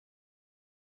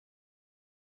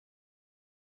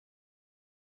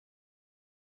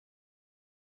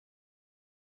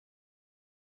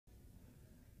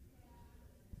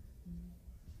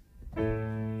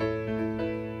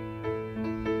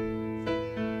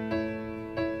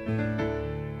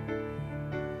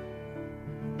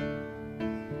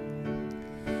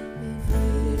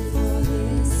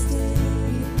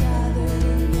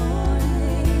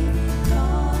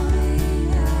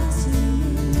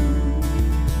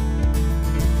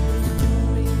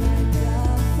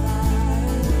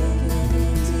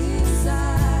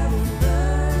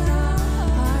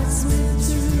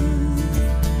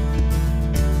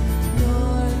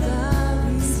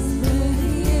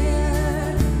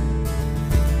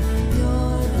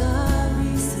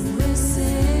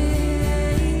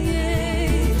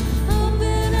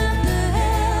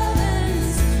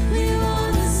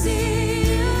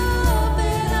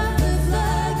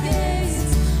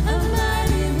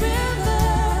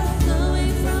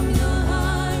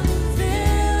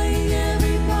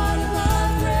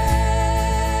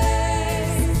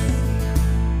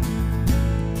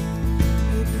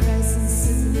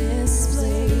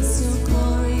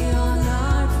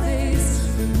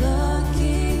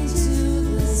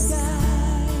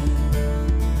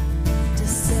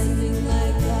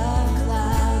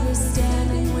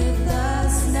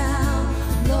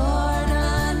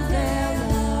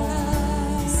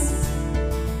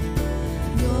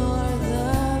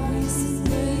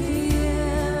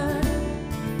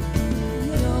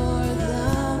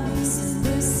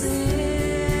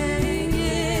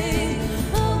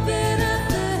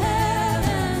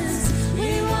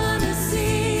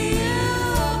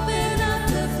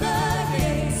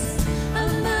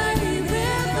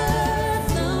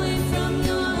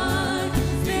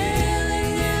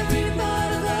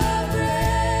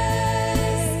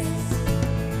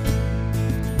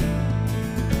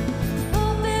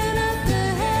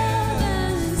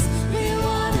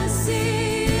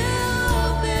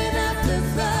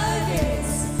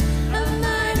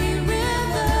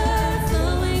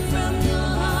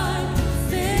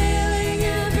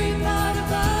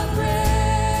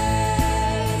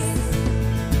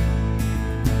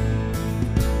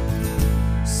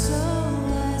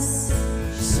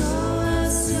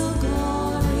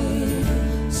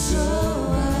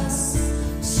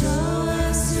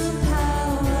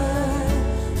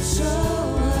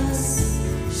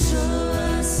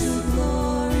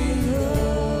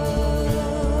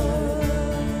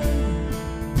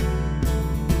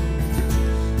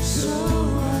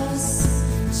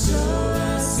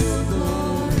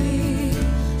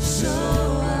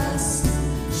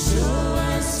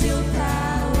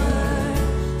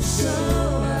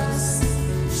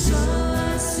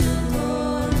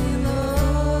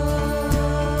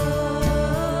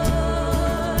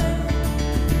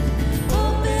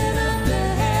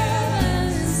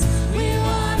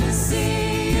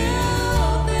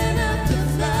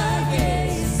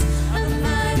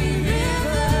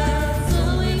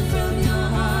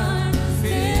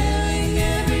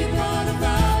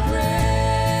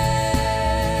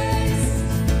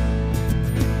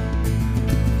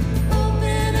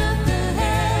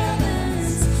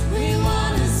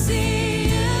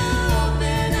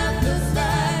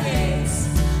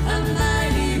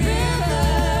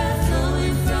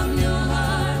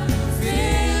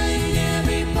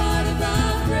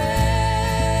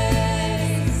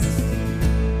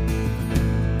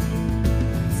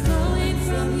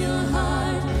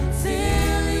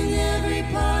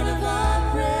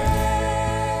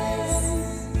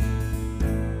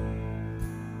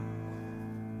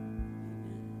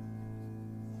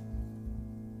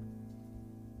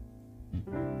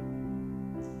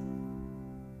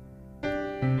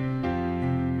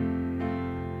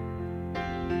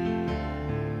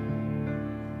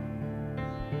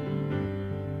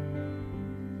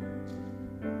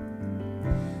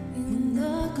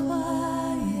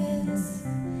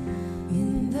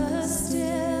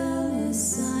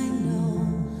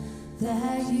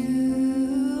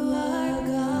you are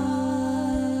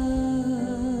God.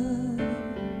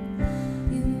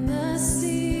 In the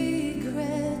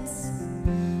secrets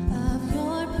of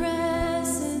your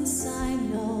presence, I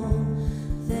know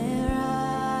there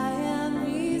I am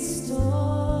restored.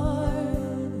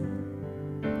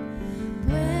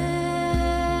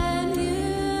 When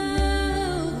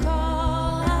you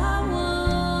call, I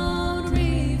won't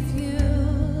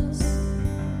refuse.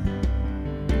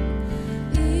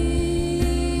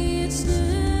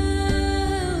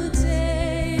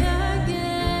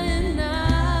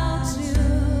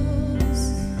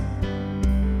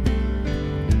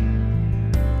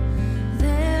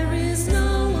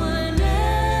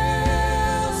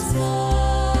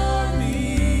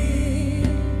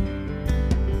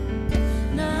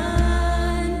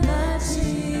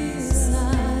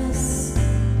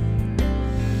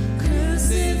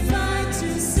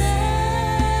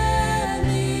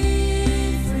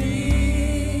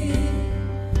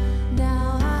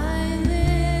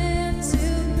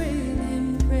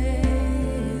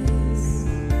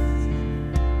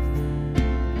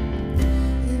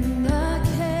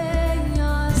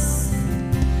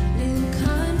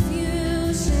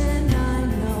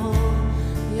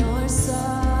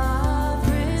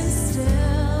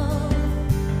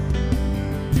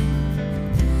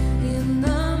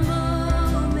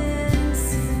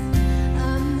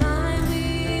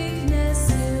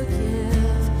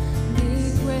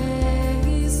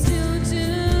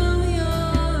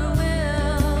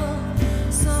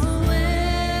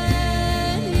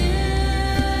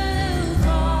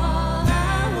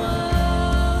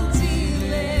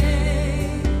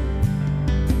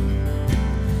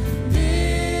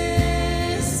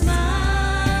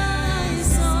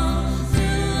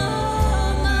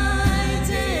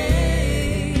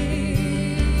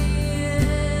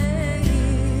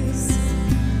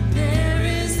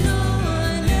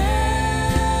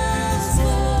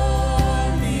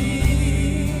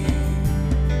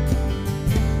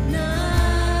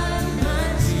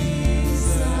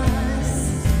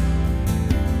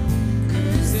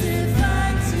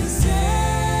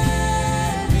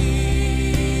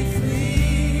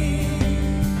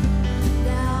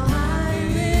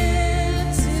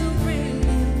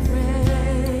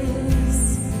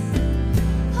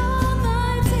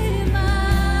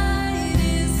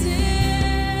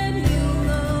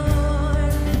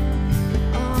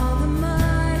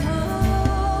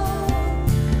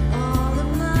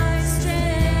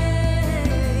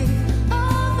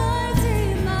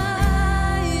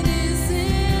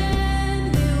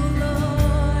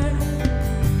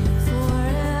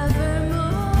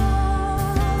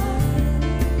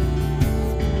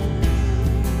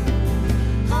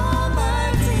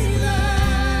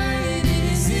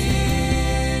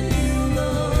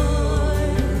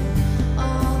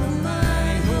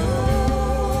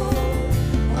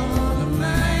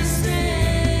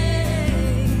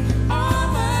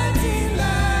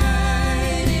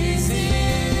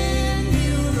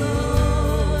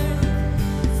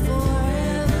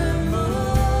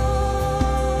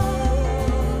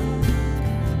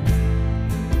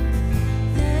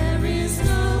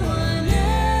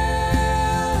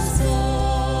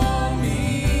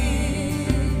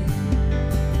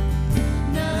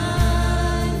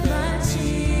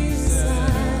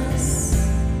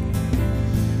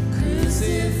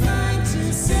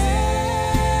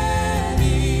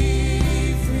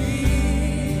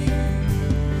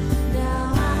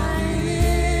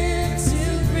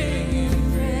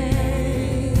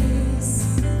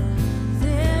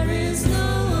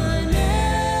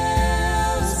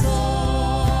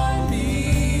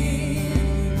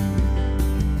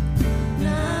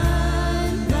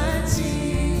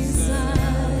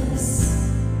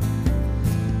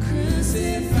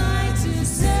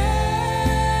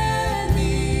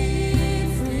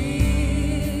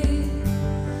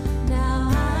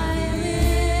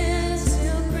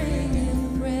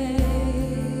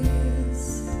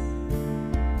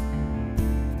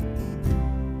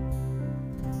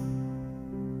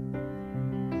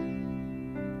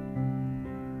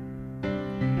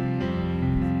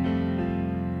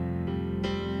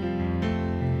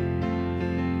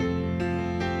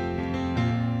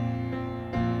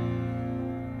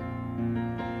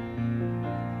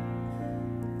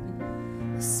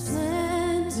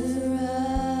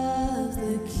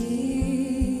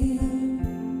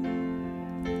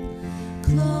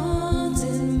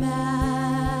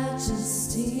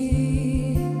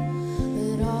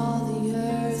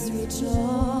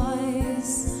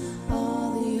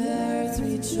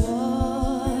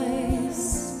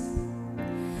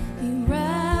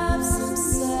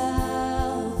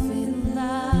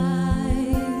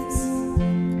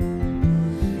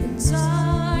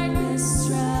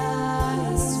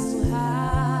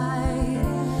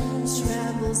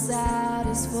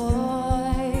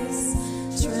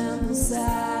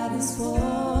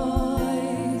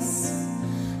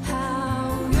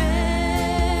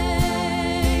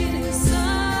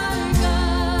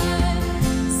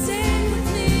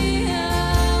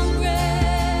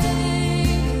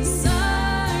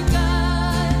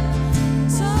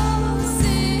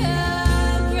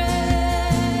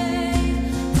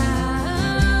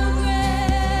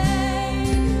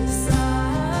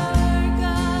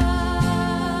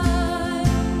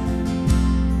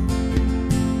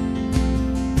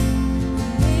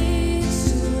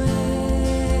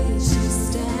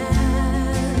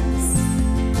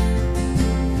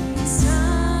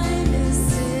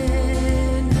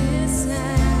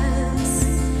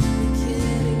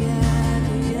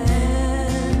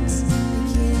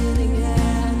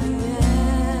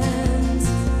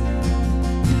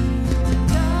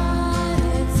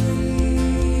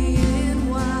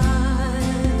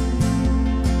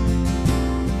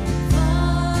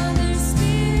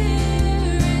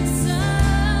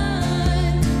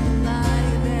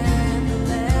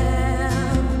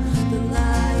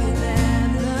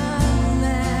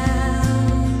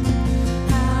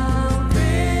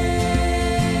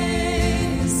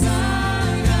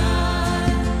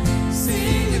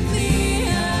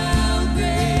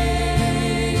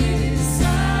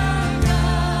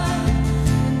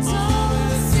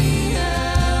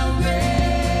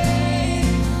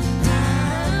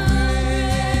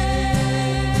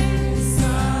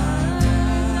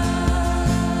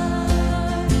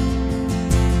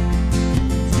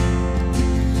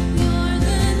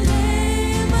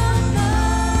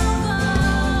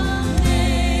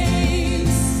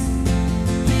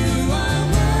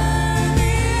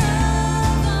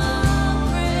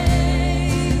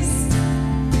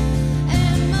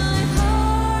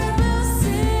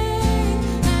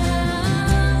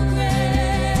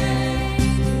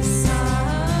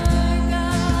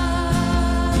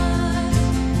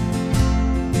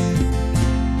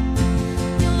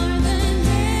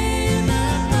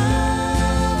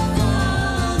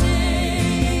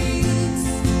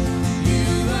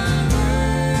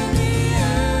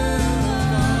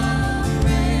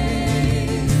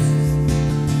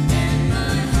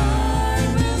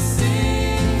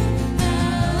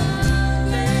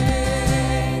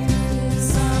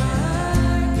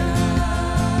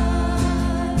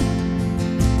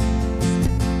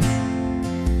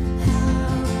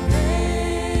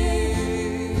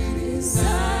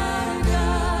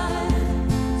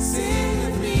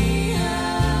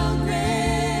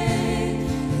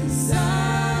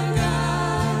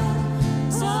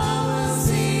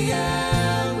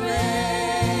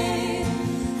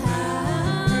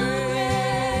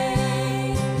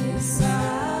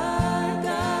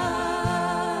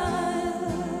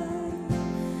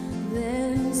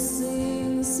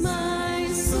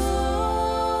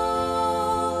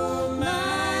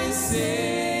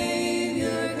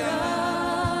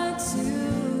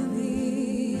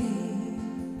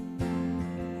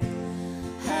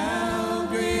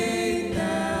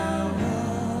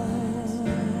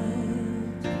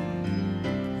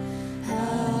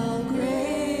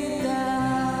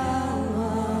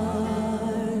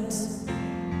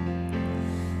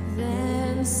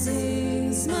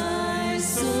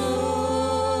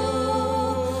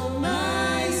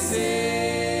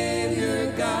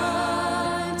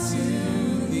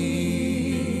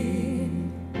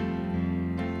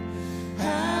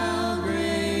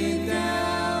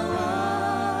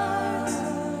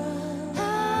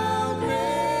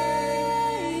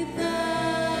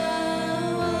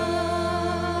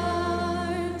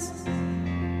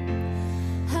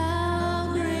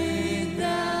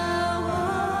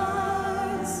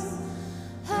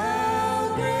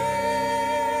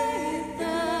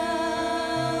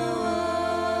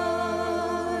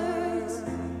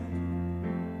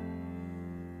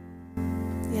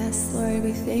 Yes, Lord,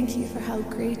 we thank you for how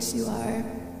great you are.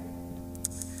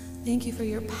 Thank you for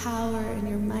your power and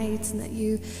your might, and that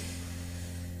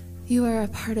you are a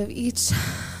part of each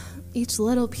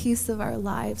little piece of our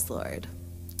lives, Lord.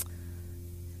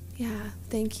 Yeah,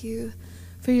 thank you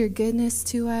for your goodness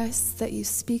to us, that you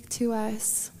speak to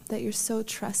us, that you're so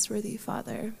trustworthy,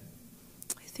 Father.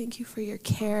 I thank you for your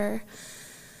care.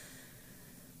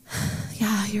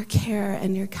 Yeah, your care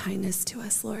and your kindness to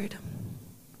us, Lord.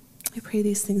 I pray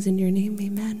these things in your name,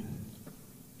 amen.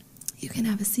 You can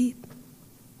have a seat.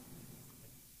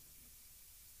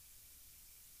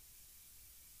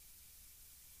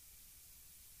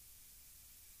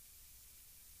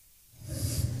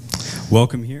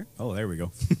 Welcome here. Oh, there we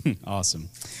go. Awesome.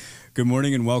 Good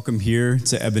morning and welcome here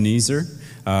to Ebenezer.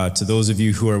 To those of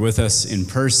you who are with us in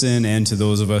person and to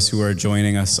those of us who are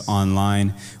joining us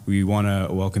online, we want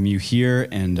to welcome you here,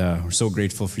 and we're so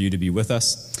grateful for you to be with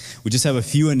us. We just have a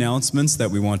few announcements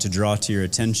that we want to draw to your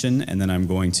attention, and then I'm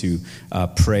going to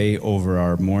pray over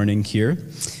our morning here.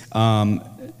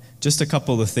 Just a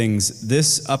couple of things.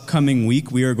 This upcoming week,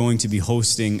 we are going to be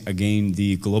hosting again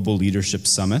the Global Leadership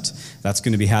Summit. That's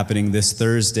going to be happening this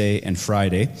Thursday and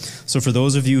Friday. So for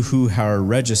those of you who are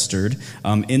registered,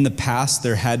 in the past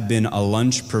there had been a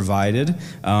lunch provided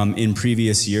in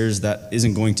previous years. That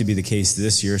isn't going to be the case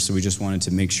this year, so we just wanted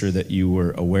to make sure that you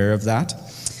were aware of that.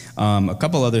 A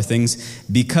couple other things.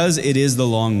 Because it is the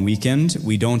long weekend,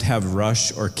 we don't have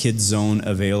Rush or Kids Zone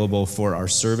available for our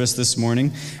service this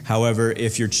morning. However,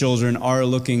 if your children are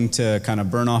looking to kind of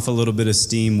burn off a little bit of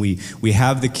steam, we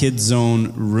have the Kids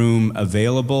Zone room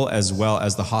available, as well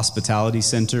as the hospitality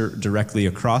center directly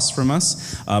across from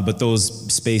us. But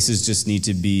those spaces just need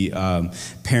to be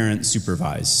parent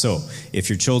supervised. So if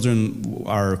your children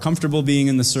are comfortable being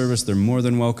in the service, they're more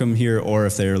than welcome here. Or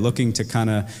if they're looking to kind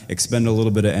of expend a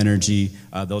little bit of energy,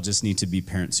 they'll just need to be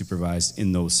parent supervised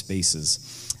in those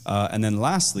spaces. And then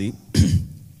lastly,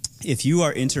 if you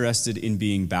are interested in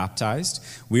being baptized,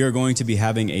 we are going to be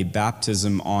having a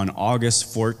baptism on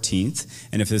August 14th.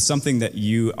 And if it's something that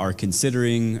you are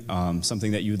considering,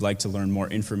 something that you'd like to learn more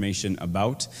information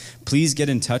about, please get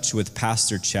in touch with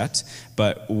Pastor Chet.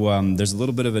 But there's a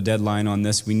little bit of a deadline on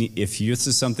this. If this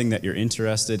is something that you're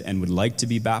interested and would like to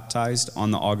be baptized on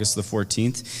the August the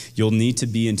 14th, you'll need to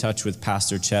be in touch with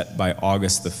Pastor Chet by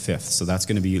August the 5th. So that's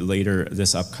going to be later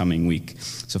this upcoming week.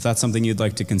 So if that's something you'd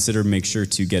like to consider, make sure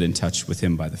to get in touch with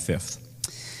him by the 5th.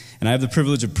 And I have the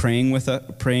privilege of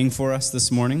praying for us this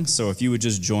morning. So if you would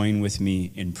just join with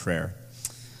me in prayer.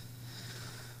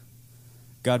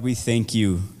 God, we thank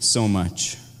you so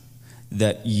much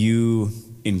that you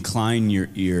incline your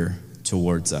ear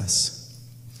towards us.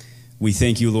 We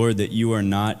thank you, Lord, that you are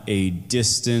not a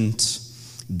distant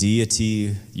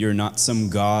deity. You're not some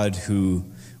God who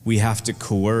we have to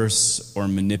coerce or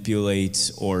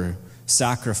manipulate or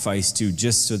sacrifice to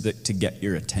just so that to get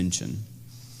your attention.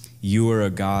 You are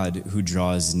a God who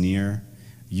draws near.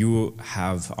 You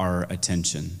have our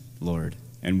attention, Lord.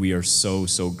 And we are so,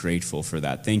 so grateful for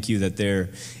that. Thank you that there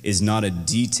is not a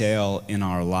detail in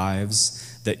our lives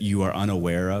that you are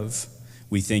unaware of.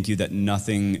 We thank you that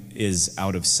nothing is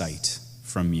out of sight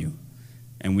from you.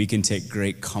 And we can take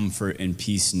great comfort and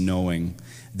peace knowing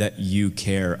that you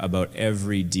care about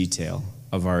every detail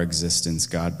of our existence,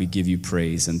 God. We give you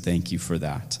praise and thank you for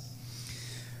that.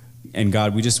 And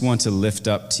God, we just want to lift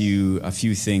up to you a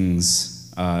few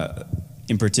things.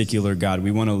 In particular, God,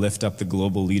 we want to lift up the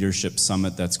Global Leadership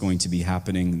Summit that's going to be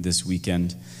happening this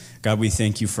weekend. God, we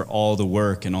thank you for all the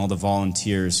work and all the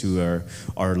volunteers who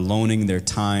are loaning their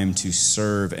time to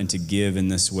serve and to give in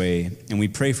this way. And we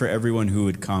pray for everyone who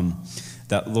would come,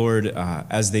 that, Lord,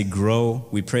 as they grow,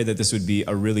 we pray that this would be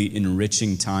a really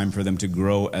enriching time for them to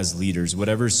grow as leaders,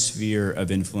 whatever sphere of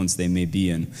influence they may be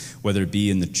in, whether it be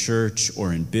in the church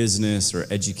or in business or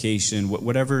education,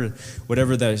 whatever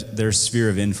their sphere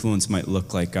of influence might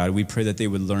look like, God. We pray that they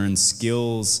would learn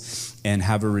skills and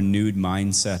have a renewed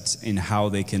mindset in how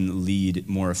they can lead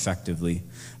more effectively.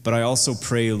 But I also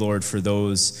pray, Lord, for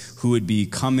those who would be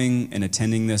coming and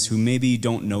attending this who maybe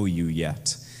don't know you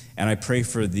yet. And I pray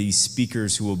for the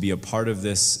speakers who will be a part of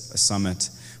this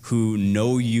summit, who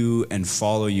know you and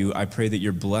follow you. I pray that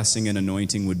your blessing and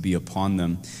anointing would be upon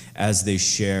them as they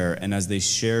share. And as they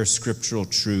share scriptural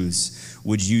truths,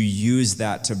 would you use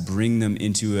that to bring them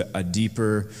into a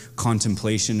deeper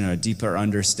contemplation and a deeper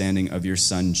understanding of your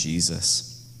Son, Jesus.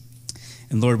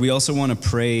 And Lord, we also want to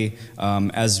pray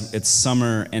as it's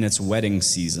summer and it's wedding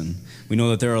season. We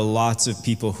know that there are lots of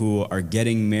people who are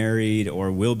getting married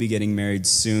or will be getting married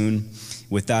soon.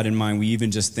 with that in mind, we even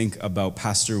just think about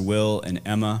Pastor Will and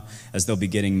Emma as they'll be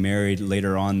getting married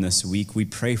later on this week. We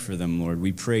pray for them, Lord.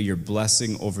 We pray your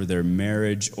blessing over their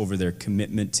marriage, over their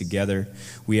commitment together.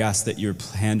 We ask that your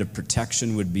hand of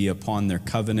protection would be upon their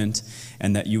covenant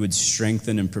and that you would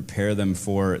strengthen and prepare them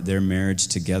for their marriage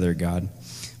together, God.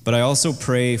 But I also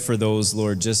pray for those,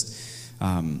 Lord, just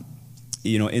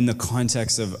in the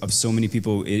context of so many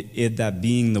people, that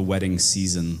being the wedding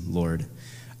season, Lord.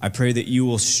 I pray that you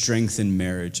will strengthen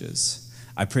marriages.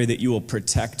 I pray that you will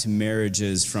protect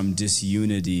marriages from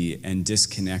disunity and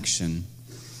disconnection.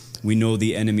 We know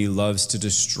the enemy loves to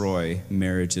destroy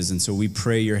marriages, and so we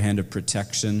pray your hand of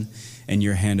protection and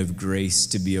your hand of grace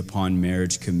to be upon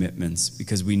marriage commitments,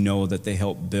 because we know that they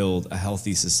help build a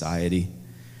healthy society.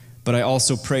 But I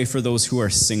also pray for those who are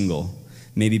single,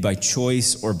 maybe by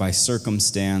choice or by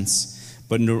circumstance.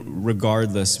 But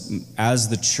regardless, as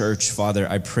the church, Father,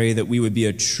 I pray that we would be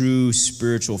a true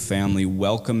spiritual family,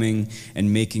 welcoming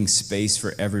and making space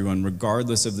for everyone,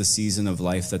 regardless of the season of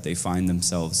life that they find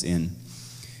themselves in.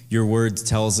 Your word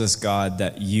tells us, God,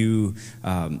 that you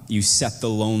set the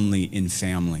lonely in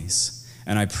families.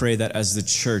 And I pray that as the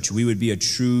church, we would be a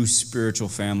true spiritual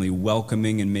family,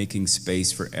 welcoming and making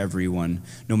space for everyone,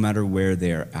 no matter where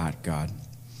they are at, God.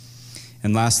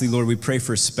 And lastly, Lord, we pray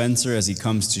for Spencer as he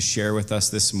comes to share with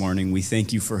us this morning. We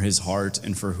thank you for his heart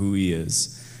and for who he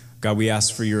is. God, we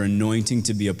ask for your anointing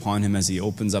to be upon him as he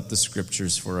opens up the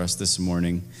scriptures for us this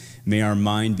morning. May our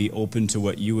mind be open to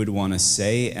what you would want to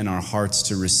say and our hearts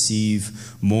to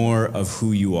receive more of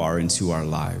who you are into our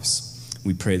lives.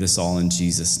 We pray this all in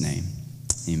Jesus' name.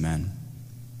 Amen.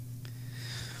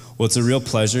 Well, it's a real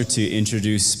pleasure to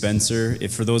introduce Spencer.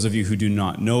 For those of you who do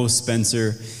not know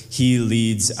Spencer, he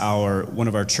leads one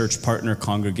of our church partner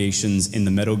congregations in the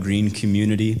Meadow Green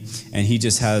community, and he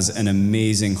just has an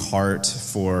amazing heart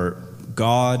for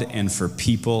God and for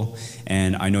people,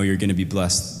 and I know you're going to be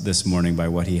blessed this morning by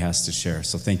what he has to share.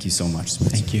 So thank you so much,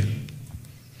 Spencer. Thank you.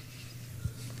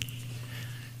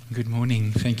 Good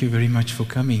morning. Thank you very much for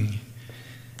coming.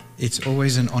 It's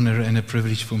always an honor and a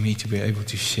privilege for me to be able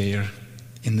to share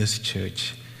in this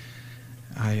church.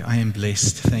 I am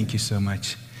blessed. Thank you so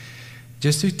much.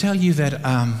 Just to tell you that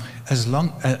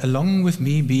along with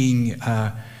me being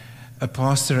a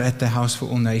pastor at the House for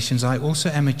All Nations, I also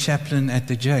am a chaplain at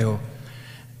the jail.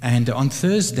 And on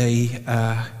Thursday,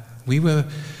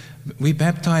 we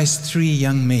baptized 3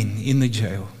 young men in the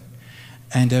jail.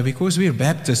 And because we're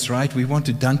Baptists, right, we want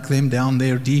to dunk them down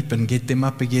there deep and get them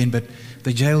up again, but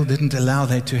the jail didn't allow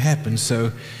that to happen.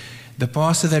 So the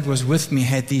pastor that was with me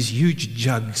had these huge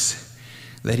jugs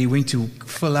that he went to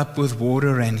fill up with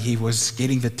water, and he was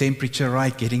getting the temperature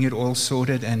right, getting it all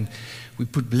sorted, and we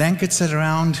put blankets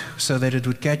around so that it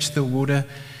would catch the water.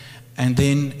 And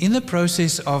then in the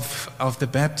process of the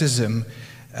baptism,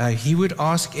 he would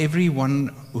ask everyone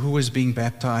who was being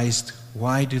baptized,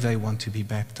 why do they want to be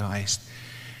baptized?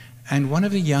 And one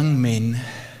of the young men,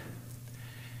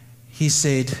 he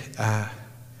said,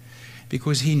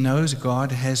 because he knows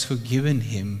God has forgiven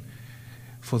him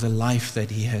for the life that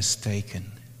he has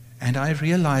taken. And I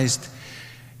realized,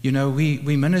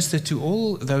 we minister to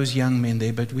all those young men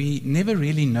there, but we never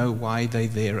really know why they're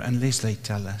there unless they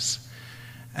tell us.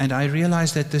 And I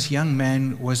realized that this young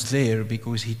man was there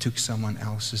because he took someone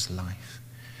else's life.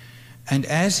 And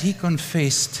as he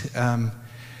confessed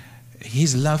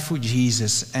his love for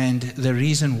Jesus and the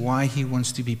reason why he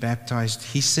wants to be baptized,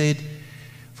 he said,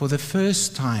 for the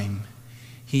first time,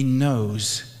 he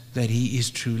knows that he is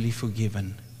truly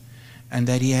forgiven and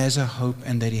that he has a hope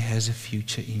and that he has a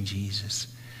future in Jesus.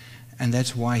 And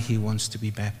that's why he wants to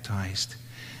be baptized.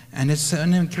 And it's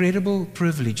an incredible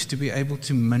privilege to be able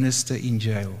to minister in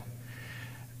jail.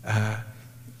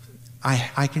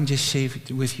 I can just share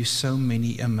with you so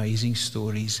many amazing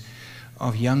stories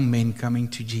of young men coming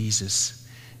to Jesus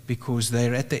because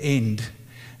they're at the end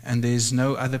and there's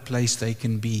no other place they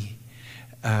can be.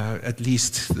 At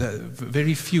least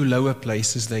very few lower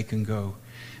places they can go.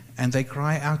 And they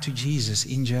cry out to Jesus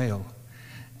in jail,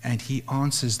 and he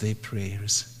answers their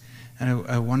prayers. And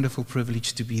a wonderful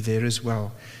privilege to be there as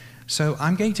well. So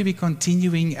I'm going to be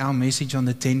continuing our message on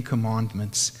the 10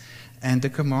 Commandments. And the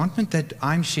commandment that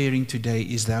I'm sharing today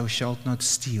is thou shalt not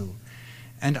steal.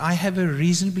 And I have a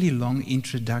reasonably long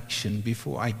introduction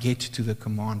before I get to the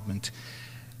commandment.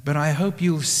 But I hope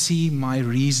you'll see my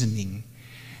reasoning.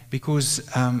 Because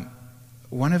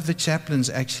one of the chaplains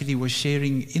actually was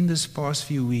sharing in this past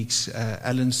few weeks,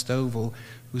 Alan Stovall,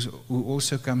 who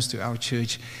also comes to our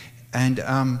church, and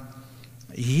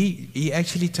he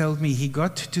actually told me he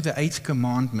got to the 8th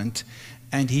commandment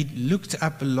and he looked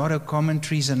up a lot of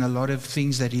commentaries and a lot of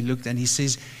things that he looked, and he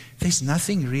says, there's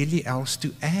nothing really else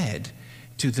to add.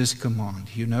 to this command,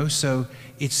 So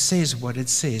it says what it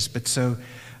says. But so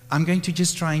I'm going to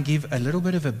just try and give a little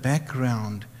bit of a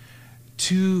background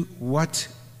to what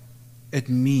it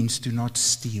means to not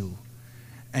steal,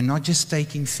 and not just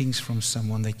taking things from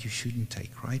someone that you shouldn't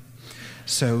take, right?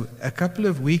 So a couple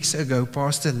of weeks ago,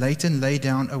 Pastor Layton laid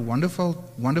down a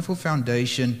wonderful, wonderful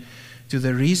foundation to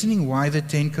the reasoning why the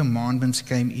Ten Commandments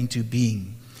came into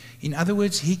being. In other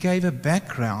words, he gave a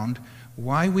background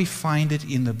why we find it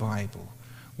in the Bible.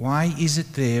 Why is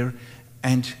it there?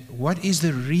 And what is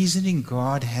the reasoning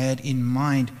God had in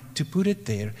mind to put it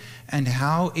there, and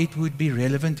how it would be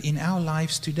relevant in our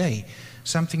lives today.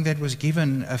 Something that was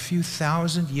given a few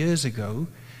thousand years ago,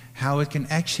 how it can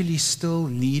actually still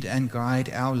lead and guide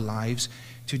our lives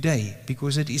today,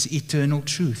 because it is eternal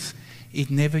truth. It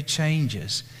never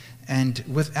changes. And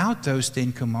without those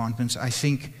 10 commandments, I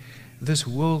think this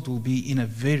world will be in a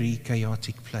very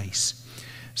chaotic place.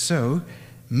 So,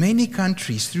 many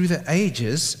countries through the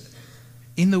ages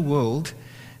in the world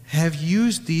have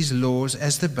used these laws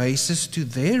as the basis to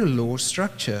their law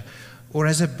structure, or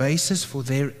as a basis for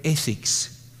their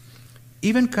ethics.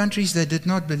 Even countries that did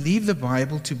not believe the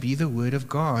Bible to be the Word of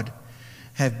God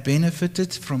have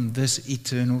benefited from this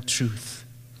eternal truth.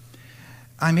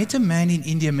 I met a man in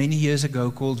India many years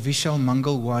ago called Vishal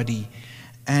Mangalwadi,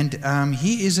 and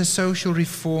he is a social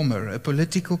reformer, a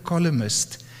political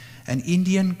columnist, an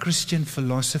Indian Christian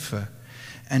philosopher,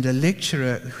 and a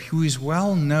lecturer who is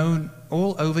well known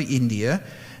all over India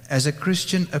as a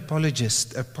Christian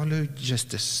apologist.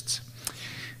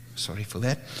 Sorry for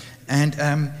that.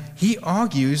 And he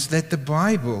argues that the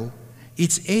Bible,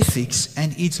 its ethics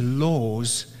and its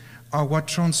laws are what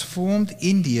transformed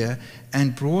India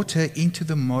and brought her into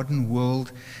the modern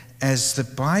world, as the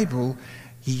Bible,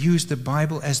 he used the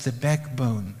Bible as the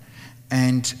backbone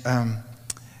and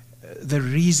the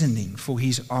reasoning for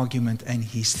his argument and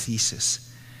his thesis.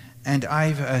 And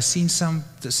I've seen some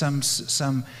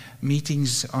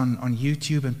meetings on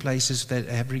YouTube and places that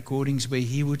have recordings where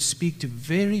he would speak to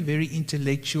very, very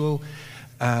intellectual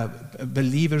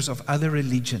believers of other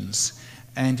religions.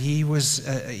 And he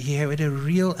had a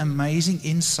real amazing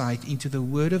insight into the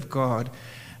Word of God.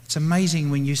 It's amazing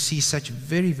when you see such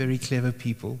very, very clever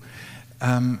people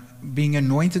being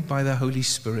anointed by the Holy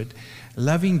Spirit,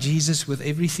 loving Jesus with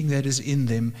everything that is in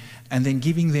them, and then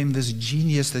giving them this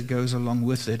genius that goes along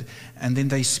with it. And then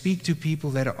they speak to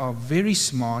people that are very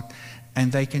smart,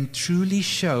 and they can truly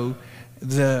show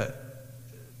the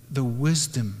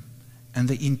wisdom and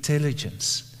the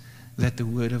intelligence that the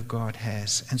Word of God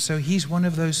has. And so he's one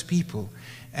of those people.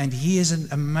 And he has an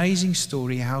amazing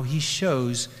story how he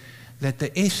shows that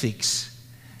the ethics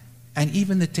and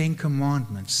even the 10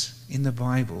 Commandments in the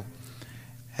Bible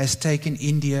has taken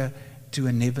India to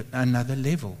another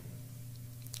level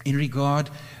in regard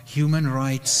human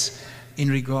rights, in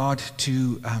regard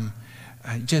to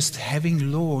just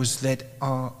having laws that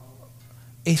are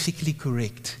ethically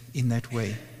correct in that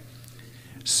way.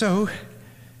 So,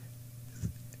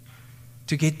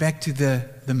 to get back to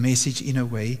the message in a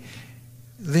way,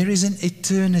 there is an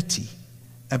eternity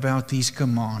about these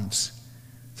commands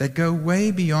that go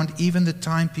way beyond even the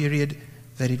time period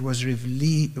that it was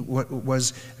revealed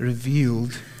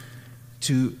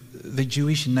to the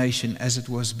Jewish nation as it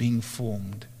was being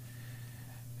formed.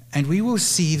 And we will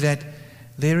see that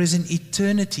there is an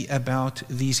eternity about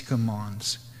these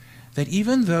commands. That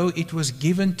even though it was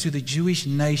given to the Jewish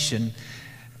nation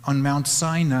on Mount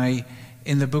Sinai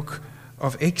in the book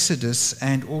of Exodus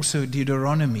and also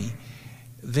Deuteronomy,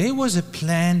 there was a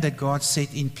plan that God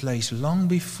set in place long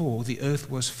before the earth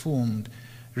was formed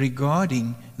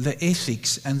regarding the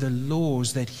ethics and the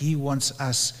laws that He wants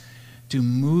us to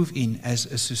move in as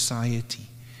a society.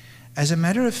 As a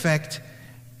matter of fact,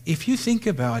 if you think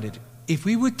about it, if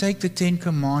we would take the 10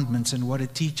 Commandments and what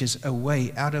it teaches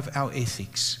away out of our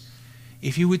ethics,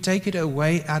 if you would take it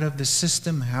away out of the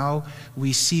system, how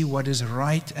we see what is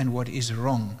right and what is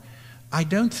wrong, I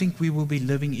don't think we will be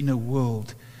living in a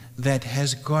world that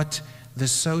has got the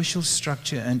social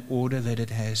structure and order that it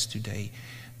has today.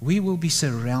 We will be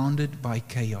surrounded by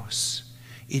chaos.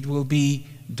 It will be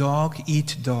dog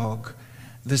eat dog.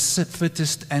 The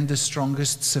fittest and the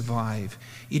strongest survive.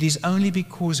 It is only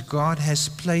because God has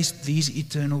placed these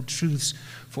eternal truths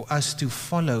for us to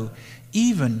follow,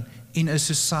 even in a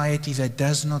society that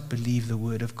does not believe the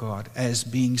Word of God as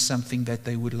being something that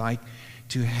they would like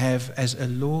to have as a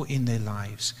law in their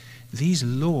lives. These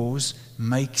laws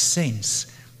make sense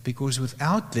because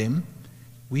without them,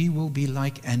 we will be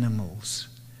like animals.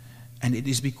 And it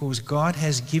is because God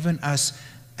has given us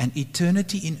an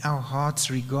eternity in our hearts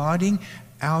regarding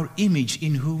our image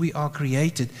in who we are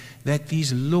created, that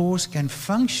these laws can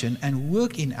function and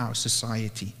work in our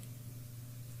society.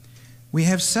 We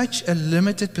have such a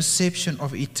limited perception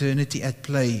of eternity at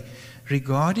play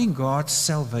regarding God's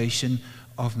salvation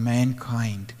of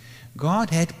mankind. God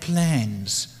had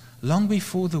plans long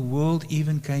before the world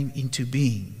even came into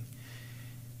being.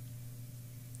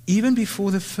 Even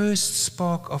before the first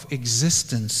spark of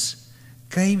existence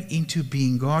came into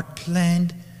being, God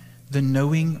planned the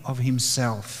knowing of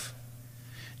Himself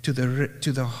to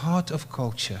the heart of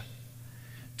culture,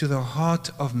 to the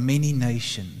heart of many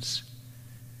nations,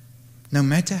 no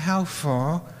matter how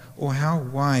far or how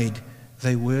wide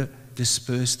they were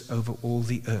dispersed over all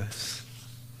the earth.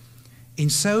 In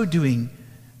so doing,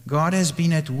 God has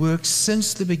been at work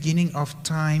since the beginning of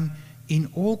time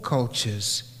in all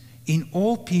cultures, in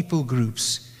all people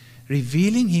groups,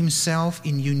 revealing Himself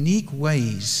in unique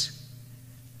ways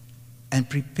and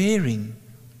preparing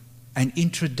an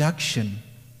introduction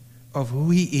of who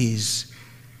He is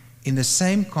in the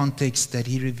same context that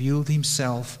He revealed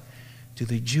Himself to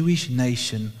the Jewish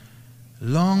nation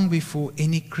long before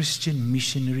any Christian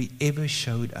missionary ever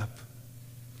showed up.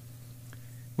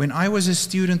 When I was a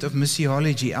student of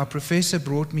missiology, our professor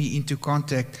brought me into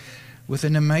contact with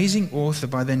an amazing author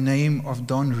by the name of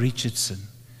Don Richardson.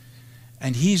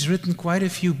 And he's written quite a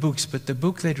few books, but the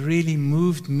book that really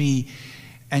moved me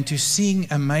and to seeing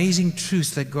amazing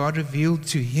truths that God revealed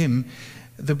to him,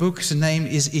 the book's name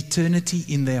is Eternity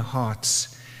in Their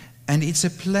Hearts. And it's a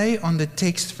play on the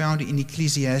text found in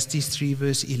Ecclesiastes 3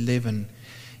 verse 11.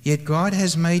 Yet God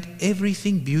has made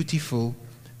everything beautiful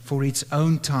for its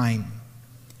own time.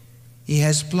 He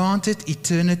has planted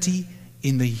eternity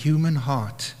in the human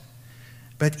heart.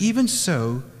 But even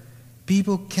so,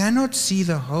 people cannot see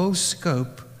the whole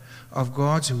scope of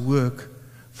God's work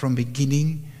from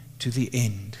beginning to the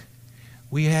end.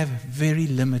 We have very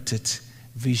limited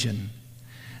vision.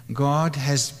 God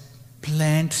has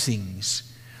planned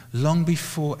things long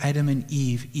before Adam and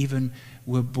Eve even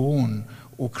were born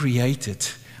or created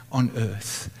on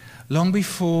earth. Long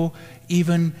before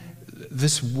even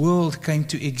this world came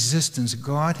to existence,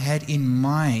 God had in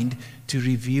mind to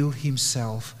reveal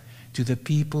Himself to the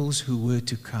peoples who were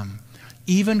to come.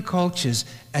 Even cultures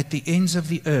at the ends of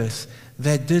the earth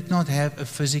that did not have a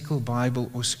physical Bible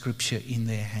or scripture in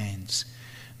their hands.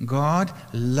 God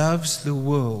loves the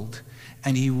world,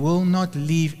 and He will not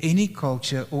leave any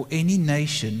culture or any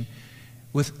nation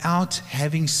without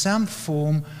having some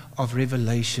form of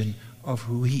revelation of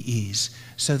who He is,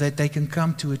 so that they can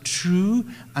come to a true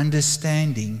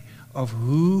understanding of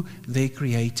who their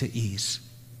Creator is.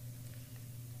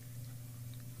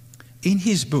 In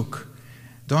his book,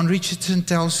 Don Richardson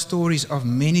tells stories of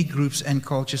many groups and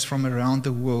cultures from around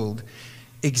the world,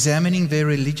 examining their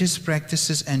religious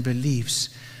practices and beliefs,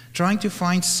 trying to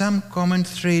find some common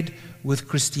thread with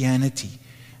Christianity.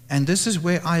 And this is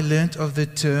where I learned of the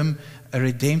term a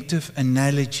redemptive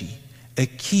analogy, a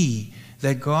key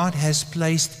that God has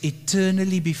placed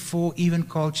eternally before even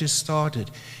culture started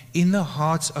in the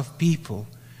hearts of people,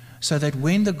 so that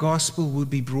when the gospel would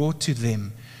be brought to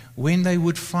them, when they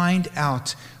would find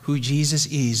out who Jesus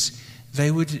is,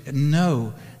 they would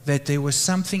know that there was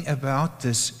something about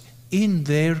this in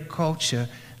their culture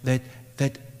that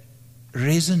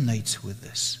resonates with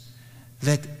this,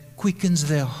 that quickens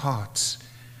their hearts,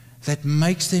 that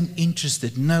makes them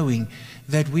interested, knowing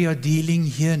that we are dealing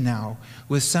here now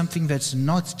with something that's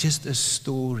not just a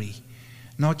story,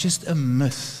 not just a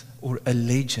myth or a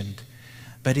legend,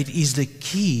 but it is the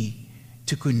key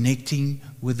to connecting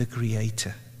with the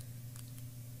Creator.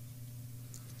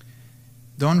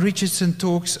 Don Richardson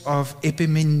talks of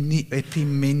Epimenides,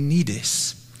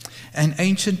 an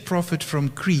ancient prophet from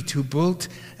Crete who built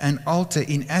an altar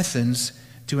in Athens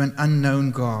to an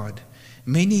unknown god.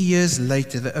 Many years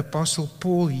later, the Apostle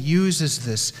Paul uses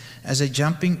this as a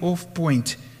jumping off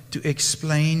point to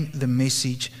explain the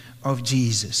message of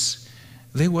Jesus.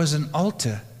 There was an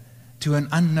altar to an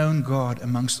unknown God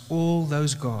amongst all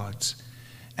those gods.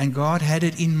 And God had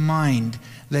it in mind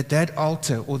that that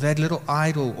altar or that little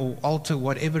idol or altar,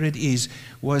 whatever it is,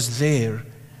 was there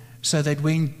so that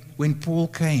when Paul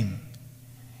came,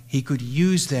 he could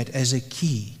use that as a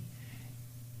key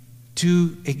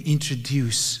to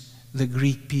introduce the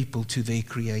Greek people to their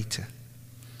Creator.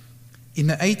 In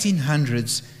the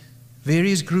 1800s,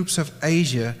 various groups of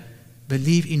Asia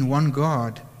believe in one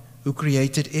God who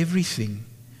created everything.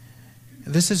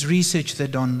 This is research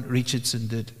that Don Richardson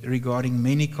did regarding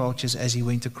many cultures as he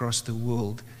went across the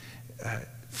world,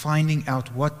 finding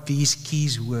out what these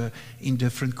keys were in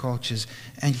different cultures.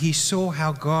 And he saw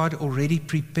how God already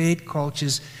prepared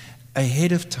cultures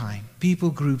ahead of time,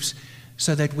 people groups,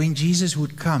 so that when Jesus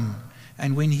would come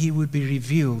And when he would be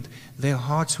revealed, their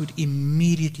hearts would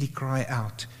immediately cry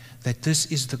out that this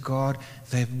is the God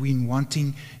they've been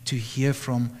wanting to hear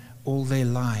from all their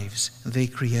lives, their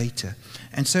Creator.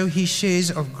 And so he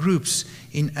shares of groups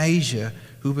in Asia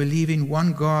who believe in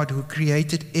one God who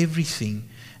created everything,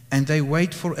 and they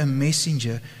wait for a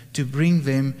messenger to bring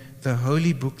them the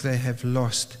holy book they have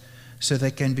lost so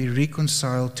they can be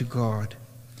reconciled to God.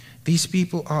 These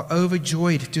people are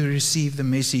overjoyed to receive the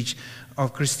message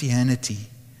of Christianity,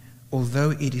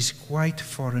 although it is quite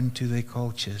foreign to their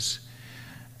cultures.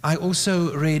 I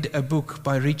also read a book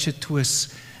by Richard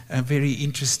Twiss, a very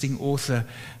interesting author,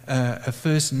 a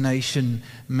First Nation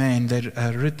man that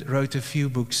wrote a few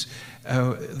books.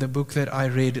 The book that I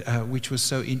read, which was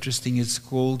so interesting, is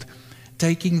called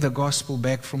Taking the Gospel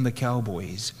Back from the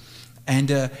Cowboys.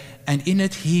 And in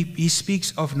it, he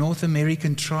speaks of North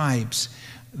American tribes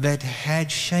that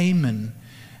had shaman,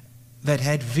 that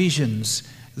had visions,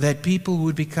 that people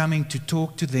would be coming to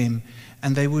talk to them,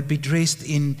 and they would be dressed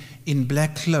in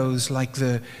black clothes like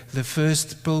the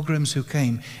first pilgrims who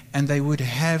came, and they would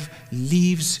have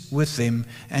leaves with them,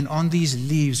 and on these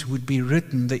leaves would be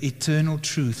written the eternal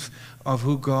truth of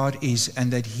who God is,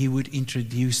 and that he would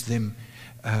introduce them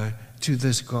to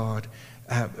this God.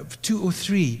 2 or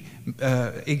 3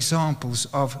 examples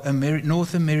of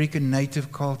North American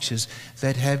native cultures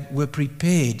that were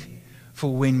prepared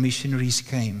for when missionaries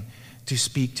came to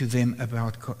speak to them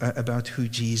about who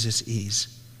Jesus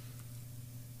is.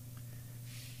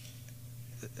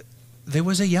 There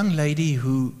was a young lady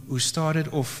who started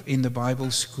off in the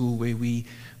Bible school where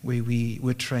we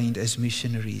were trained as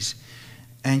missionaries,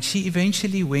 and she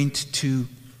eventually went to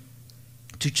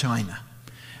China.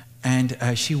 And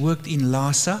she worked in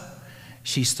Lhasa.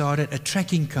 She started a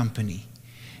trekking company.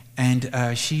 And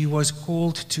she was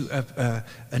called to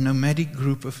a nomadic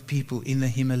group of people in the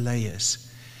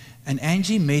Himalayas. And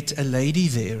Angie met a lady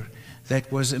there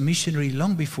that was a missionary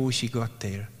long before she got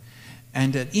there.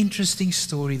 And an interesting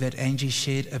story that Angie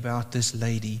shared about this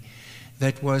lady,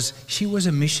 she was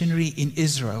a missionary in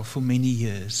Israel for many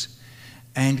years.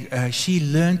 And she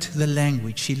learned the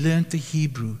language. She learned the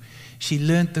Hebrew. She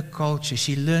learned the culture.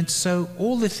 She learned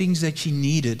all the things that she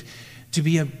needed to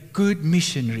be a good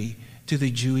missionary to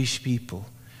the Jewish people.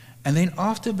 And then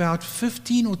after about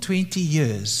 15 or 20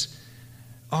 years,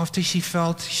 after she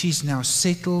felt she's now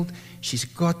settled, she's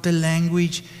got the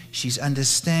language, she's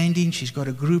understanding, she's got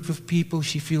a group of people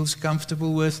she feels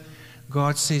comfortable with,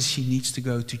 God says she needs to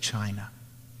go to China.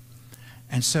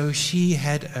 And so she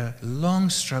had a long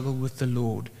struggle with the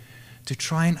Lord to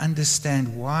try and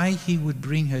understand why he would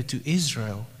bring her to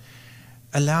Israel,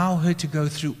 allow her to go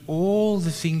through all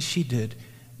the things she did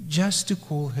just to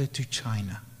call her to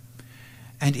China.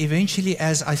 And eventually,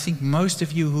 as I think most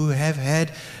of you who have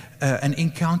had an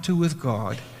encounter with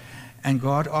God, and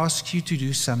God asks you to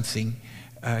do something,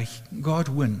 God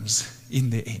wins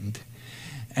in the end.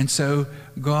 And so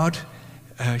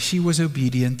she was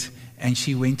obedient, and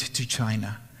she went to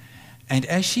China. And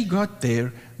as she got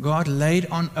there, God laid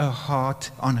on her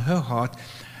heart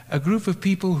a group of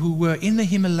people who were in the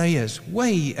Himalayas.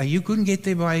 You couldn't get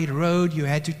there by road. You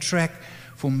had to trek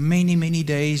for many, many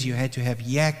days. You had to have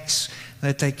yaks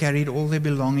that they carried all their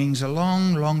belongings, a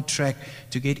long, long trek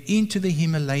to get into the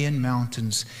Himalayan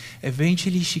mountains.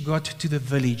 Eventually, she got to the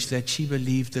village that she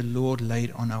believed the Lord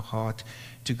laid on her heart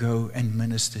to go and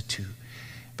minister to.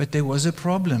 But there was a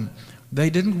problem. They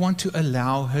didn't want to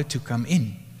allow her to come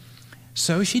in.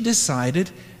 So she decided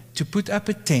to put up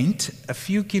a tent a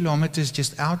few kilometers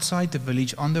just outside the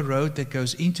village on the road that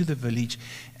goes into the village,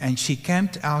 and she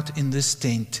camped out in this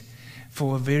tent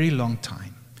for a very long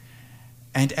time.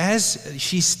 And as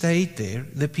she stayed there,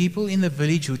 the people in the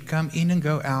village would come in and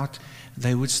go out.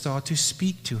 They would start to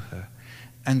speak to her,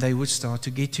 and they would start to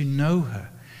get to know her.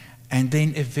 And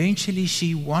then eventually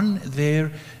she won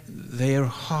their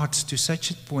hearts to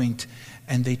such a point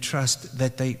and their trust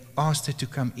that they asked her to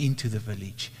come into the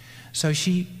village. So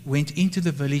she went into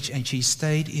the village and she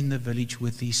stayed in the village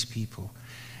with these people.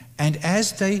 And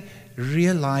as they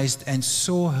realized and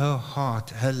saw her heart,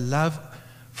 her love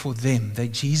for them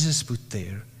that Jesus put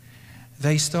there,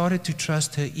 they started to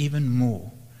trust her even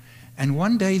more. And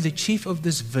one day the chief of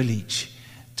this village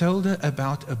told her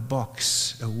about a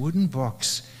box, a wooden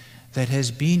box, that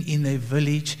has been in their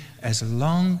village as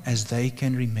long as they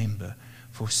can remember.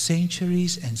 For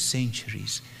centuries and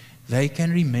centuries, they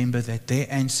can remember that their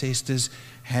ancestors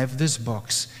have this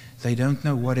box. They don't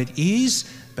know what it is,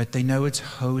 but they know it's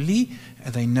holy,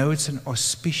 and they know it's an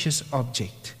auspicious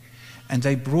object. And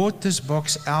they brought this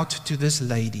box out to this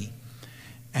lady.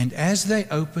 And as they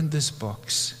opened this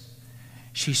box,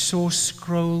 she saw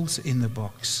scrolls in the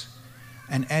box.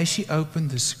 And as she opened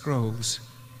the scrolls,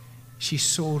 she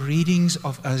saw readings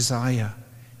of Isaiah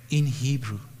in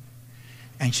Hebrew.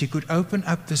 And she could open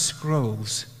up the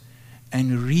scrolls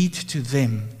and read to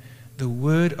them the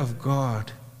word of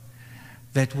God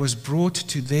that was brought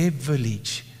to their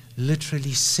village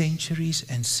literally centuries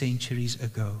and centuries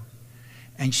ago.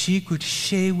 And she could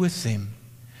share with them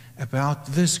about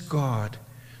this God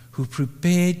who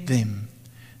prepared them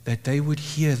that they would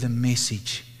hear the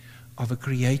message of a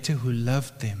Creator who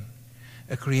loved them,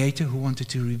 a Creator who wanted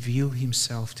to reveal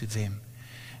Himself to them,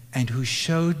 and who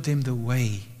showed them the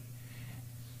way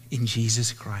in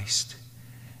Jesus Christ.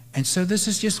 And so this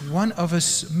is just one of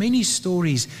many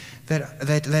stories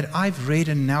that I've read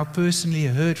and now personally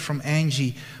heard from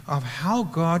Angie of how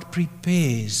God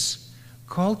prepares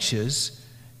cultures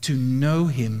to know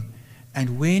Him,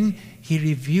 and when He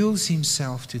reveals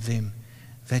Himself to them,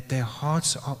 that their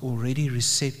hearts are already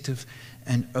receptive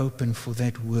and open for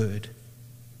that word.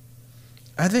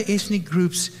 Other ethnic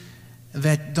groups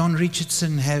that Don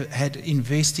Richardson had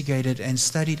investigated and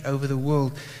studied over the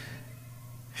world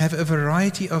have a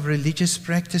variety of religious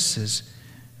practices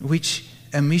which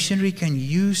a missionary can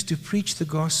use to preach the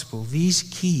gospel. These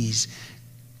keys,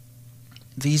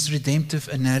 these redemptive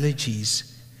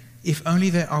analogies, if only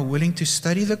they are willing to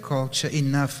study the culture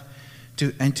enough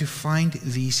to find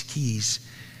these keys.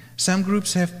 Some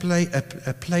groups have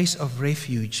a place of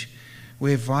refuge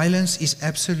where violence is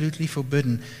absolutely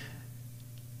forbidden,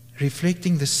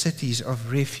 reflecting the cities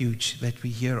of refuge that we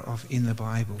hear of in the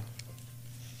Bible.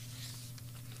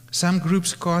 Some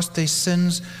groups cast their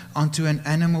sins onto an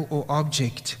animal or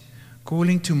object,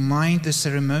 calling to mind the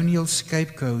ceremonial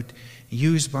scapegoat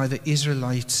used by the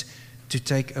Israelites to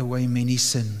take away many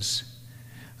sins.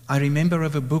 I remember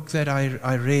of a book that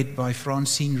I read by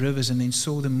Francine Rivers and then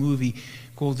saw the movie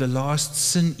called The Last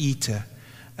Sin Eater,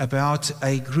 about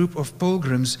a group of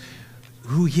pilgrims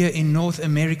who here in North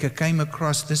America came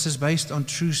across, this is based on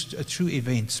true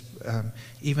events,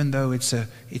 even though it's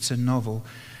a novel.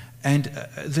 And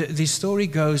the story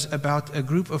goes about a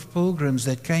group of pilgrims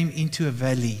that came into a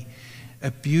valley,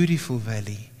 a beautiful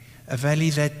valley, a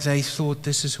valley that they thought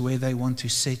this is where they want to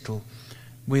settle,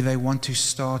 where they want to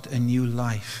start a new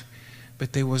life.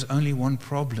 But there was only one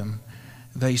problem.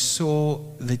 They saw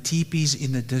the teepees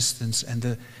in the distance and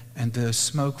the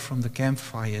smoke from the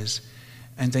campfires,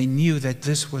 and they knew that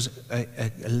this was a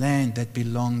land that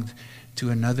belonged to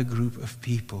another group of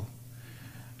people.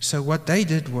 So what they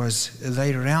did was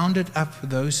they rounded up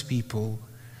those people,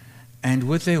 and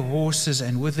with their horses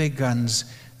and with their guns,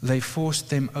 they forced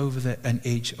them over an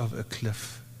edge of a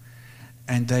cliff.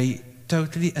 And they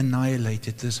totally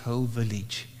annihilated this whole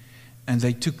village, and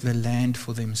they took the land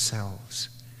for themselves.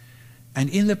 And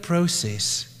in the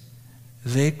process,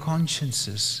 their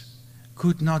consciences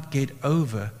could not get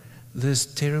over this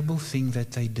terrible thing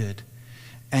that they did.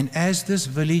 And as this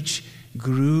village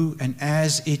grew, and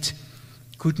as it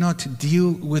could not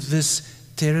deal with this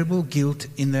terrible guilt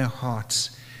in their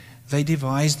hearts, they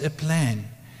devised a plan.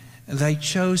 They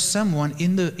chose someone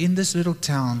in this little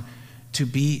town to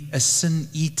be a sin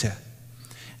eater.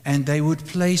 And they would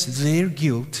place their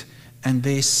guilt and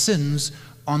their sins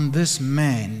on this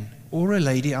man or a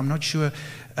lady. I'm not sure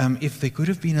if they could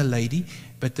have been a lady,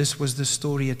 but this was the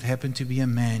story. It happened to be a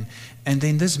man. And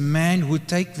then this man would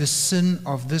take the sin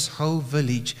of this whole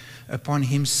village upon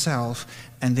himself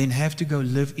and then have to go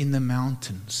live in the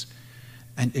mountains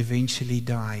and eventually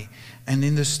die. And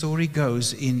then the story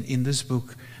goes in this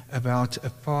book about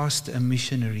a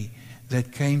missionary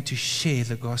that came to share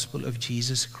the gospel of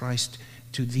Jesus Christ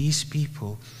to these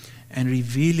people and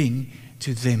revealing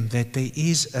to them that there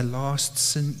is a last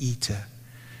sin eater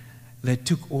that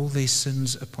took all their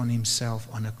sins upon himself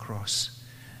on a cross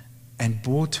and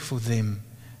bought for them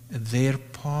their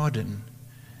pardon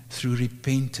through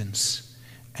repentance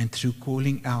and through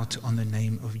calling out on the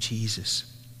name of Jesus.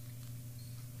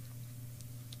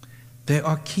 There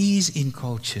are keys in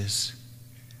cultures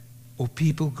or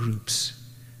people groups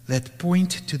that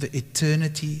point to the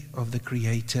eternity of the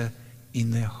Creator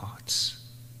in their hearts.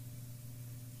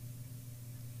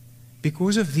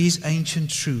 Because of these ancient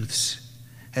truths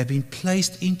have been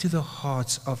placed into the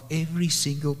hearts of every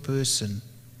single person,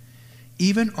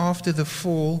 even after the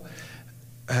fall,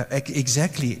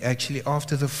 actually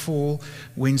after the fall,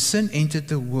 when sin entered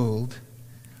the world,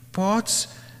 parts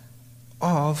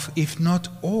of, if not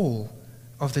all,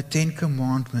 of the Ten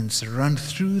Commandments run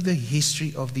through the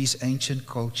history of these ancient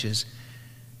cultures,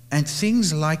 and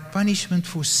things like punishment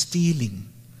for stealing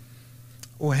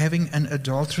or having an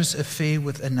adulterous affair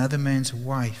with another man's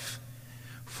wife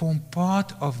form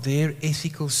part of their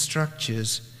ethical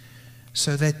structures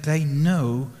so that they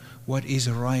know what is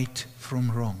right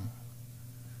from wrong.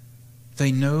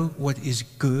 They know what is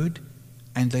good,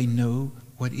 and they know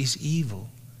what is evil.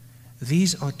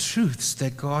 These are truths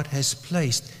that God has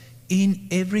placed in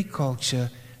every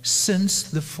culture since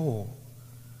the fall.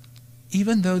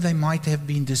 Even though they might have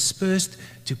been dispersed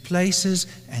to places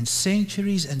and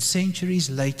centuries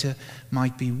later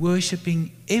might be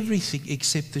worshipping everything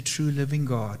except the true living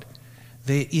God,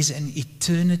 there is an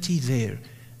eternity there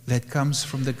that comes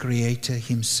from the Creator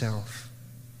Himself.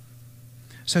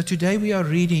 So today we are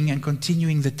reading and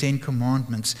continuing the 10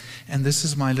 Commandments, and this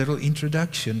is my little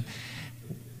introduction.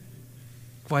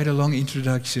 Quite a long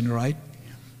introduction, right?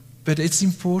 But it's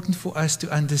important for us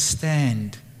to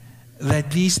understand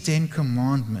that these 10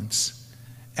 Commandments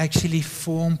actually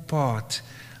form part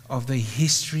of the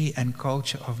history and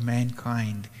culture of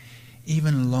mankind,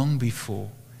 even long before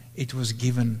it was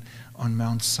given on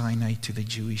Mount Sinai to the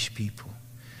Jewish people.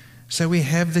 So we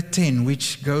have the 10,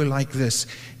 which go like this.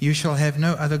 You shall have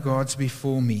no other gods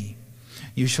before me.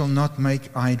 You shall not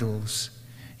make idols.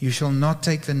 You shall not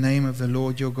take the name of the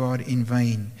Lord your God in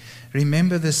vain.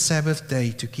 Remember the Sabbath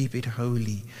day to keep it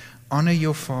holy. Honor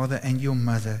your father and your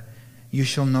mother. You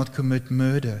shall not commit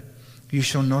murder. You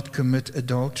shall not commit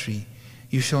adultery.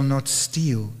 You shall not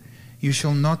steal. You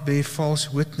shall not bear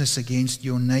false witness against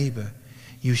your neighbor.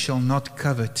 You shall not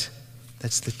covet.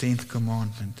 That's the 10th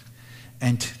commandment.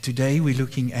 And today we're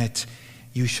looking at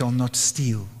you shall not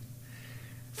steal.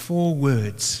 4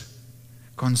 words,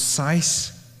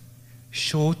 concise,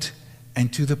 short,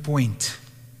 and to the point.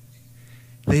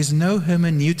 There's no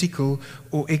hermeneutical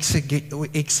or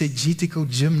exegetical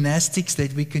gymnastics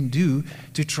that we can do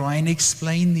to try and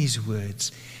explain these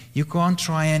words. You can't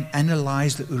try and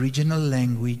analyze the original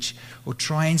language or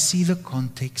try and see the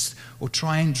context or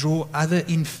try and draw other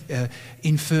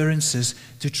inferences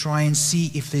to try and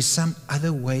see if there's some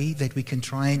other way that we can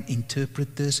try and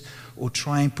interpret this or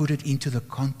try and put it into the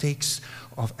context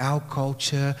of our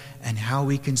culture and how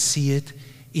we can see it.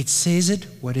 It says it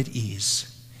what it is.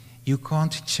 You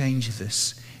can't change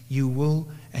this. You will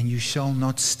and you shall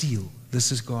not steal.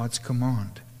 This is God's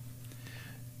command.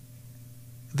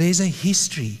 There's a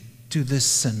history to this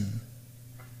sin,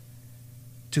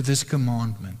 to this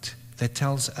commandment that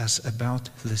tells us about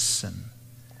this sin.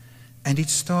 And it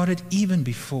started even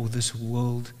before this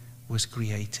world was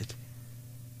created.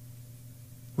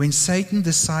 When Satan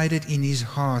decided in his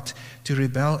heart to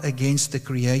rebel against the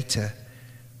Creator,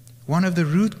 one of the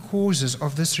root causes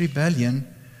of this rebellion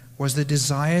was the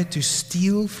desire to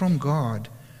steal from God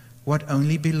what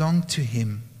only belonged to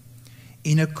Him.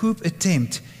 In a coup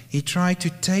attempt, he tried to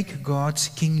take God's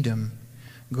kingdom,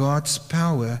 God's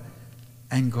power,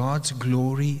 and God's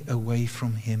glory away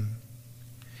from Him.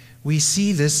 We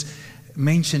see this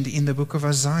mentioned in the book of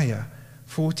Isaiah,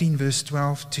 14 verse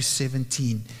 12 to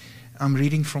 17. I'm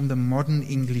reading from the Modern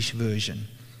English Version.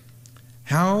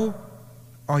 How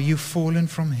are you fallen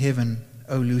from heaven,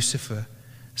 O Lucifer,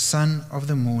 son of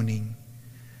the morning?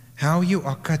 How you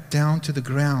are cut down to the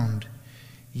ground,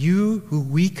 you who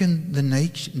weaken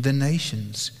the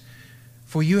nations.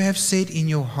 For you have said in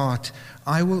your heart,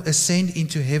 I will ascend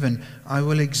into heaven. I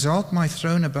will exalt my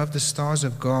throne above the stars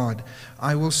of God.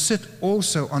 I will sit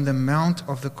also on the mount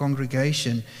of the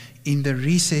congregation in the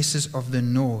recesses of the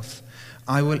north.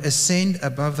 I will ascend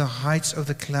above the heights of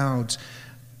the clouds,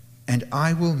 and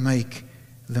I will make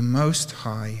the Most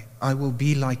High. I will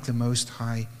be like the Most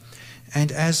High. And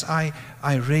as I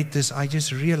read this, I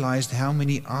just realized how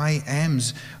many I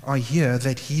ams are here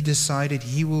that he decided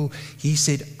he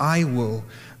said, I will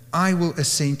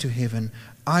ascend to heaven.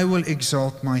 I will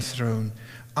exalt my throne.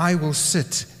 I will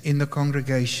sit in the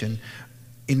congregation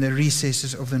in the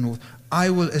recesses of the north. I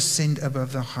will ascend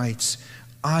above the heights.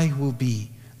 I will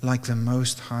be like the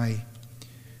Most High.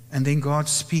 And then God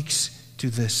speaks to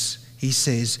this. He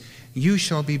says, you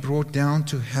shall be brought down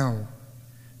to hell,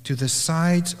 to the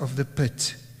sides of the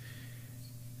pit.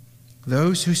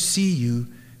 Those who see you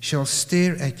shall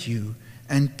stare at you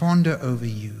and ponder over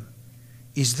you.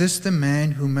 Is this the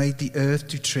man who made the earth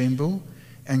to tremble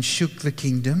and shook the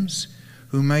kingdoms,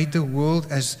 who made the world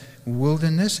as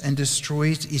wilderness and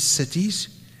destroyed its cities,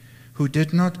 who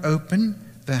did not open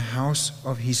the house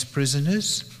of his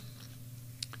prisoners?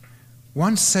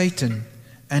 One Satan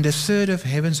and a third of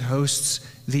heaven's hosts,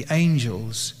 the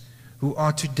angels, who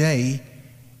are today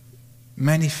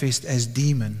manifest as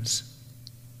demons.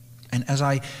 And as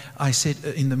I said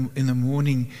in the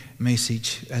morning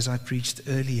message, as I preached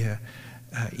earlier,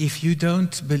 if you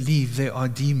don't believe there are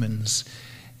demons,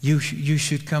 you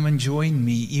should come and join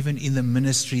me, even in the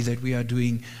ministry that we are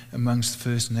doing amongst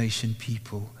First Nation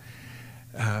people.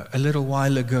 A little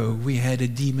while ago, we had a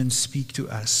demon speak to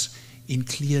us in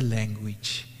clear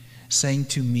language, saying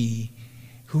to me,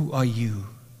 who are you?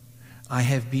 I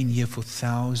have been here for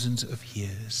thousands of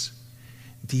years.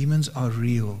 Demons are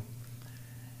real.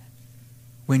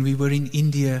 When we were in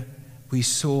India, we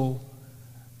saw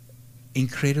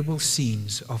incredible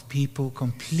scenes of people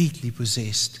completely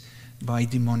possessed by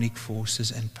demonic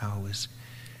forces and powers.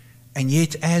 And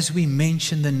yet, as we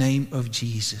mention the name of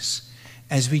Jesus,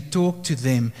 as we talk to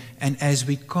them and as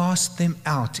we cast them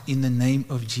out in the name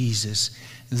of Jesus,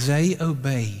 they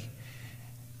obey,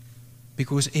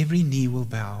 because every knee will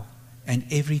bow and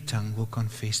every tongue will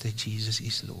confess that Jesus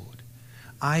is Lord.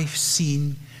 I've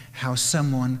seen how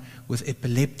someone with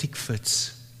epileptic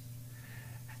fits,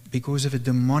 because of a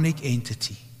demonic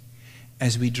entity,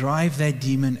 as we drive that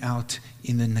demon out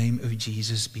in the name of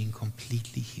Jesus, being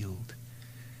completely healed.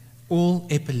 All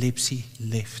epilepsy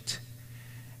left.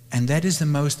 And that is the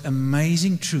most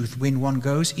amazing truth when one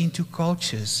goes into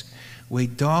cultures where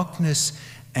darkness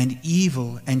and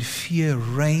evil and fear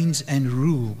reigns and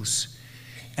rules,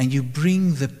 and you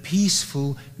bring the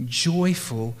peaceful,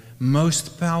 joyful,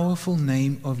 most powerful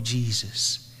name of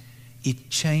Jesus. It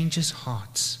changes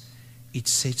hearts. It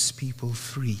sets people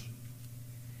free.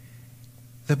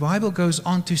 The Bible goes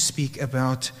on to speak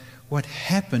about what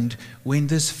happened when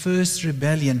this first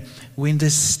rebellion, when the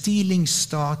stealing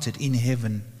started in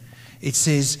heaven. It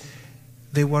says,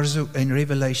 in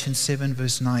Revelation 7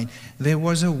 verse 9, there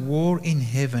was a war in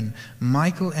heaven.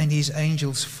 Michael and his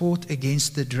angels fought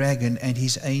against the dragon and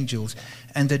his angels,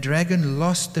 and the dragon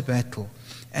lost the battle,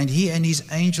 and he and his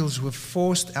angels were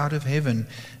forced out of heaven.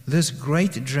 This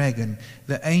great dragon,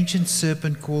 the ancient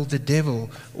serpent called the devil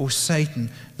or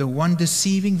Satan, the one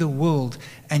deceiving the world,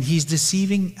 and he's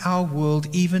deceiving our world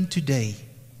even today.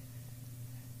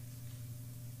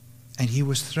 And he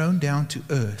was thrown down to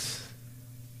earth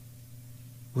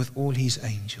with all his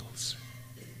angels.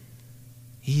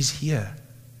 He's here.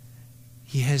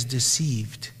 He has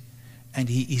deceived, and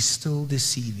he is still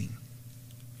deceiving.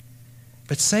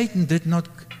 But Satan did not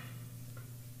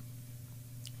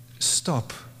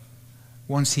stop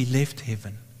once he left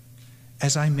heaven.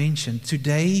 As I mentioned,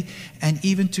 today and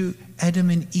even to Adam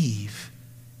and Eve,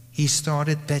 he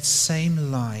started that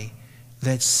same lie,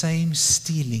 that same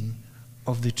stealing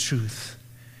of the truth.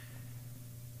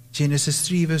 Genesis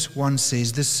 3 verse 1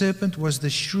 says, the serpent was the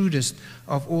shrewdest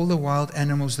of all the wild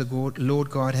animals the Lord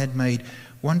God had made.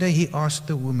 One day he asked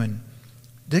the woman,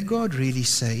 did God really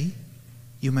say,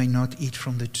 you may not eat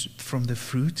from the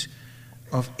fruit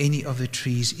of any of the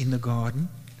trees in the garden?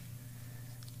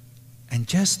 And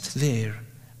just there,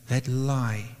 that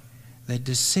lie, that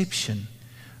deception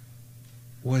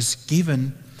was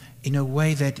given in a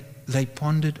way that they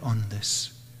pondered on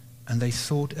this and they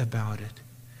thought about it.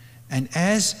 And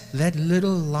as that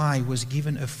little lie was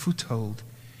given a foothold,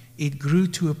 it grew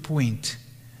to a point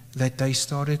that they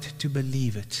started to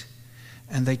believe it.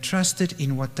 And they trusted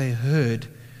in what they heard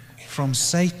from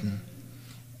Satan.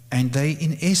 And they,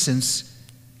 in essence,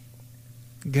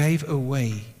 gave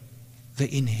away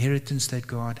the inheritance that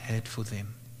God had for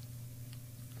them.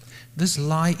 This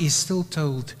lie is still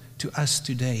told to us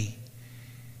today.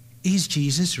 Is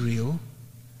Jesus real?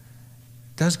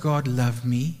 Does God love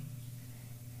me?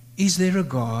 Is there a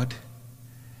God?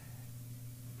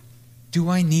 Do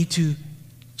I need to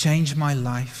change my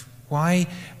life? Why?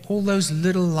 All those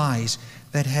little lies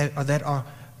that are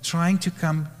trying to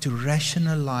come to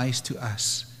rationalize to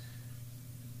us.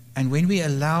 And when we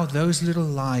allow those little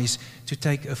lies to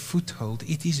take a foothold,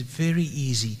 it is very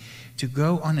easy to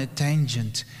go on a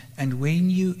tangent. And when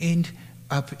you end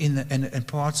up in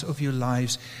parts of your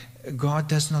lives, God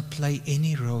does not play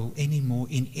any role anymore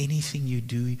in anything you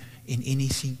do, in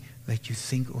anything that you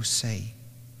think or say.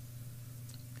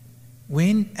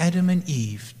 When Adam and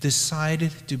Eve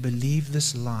decided to believe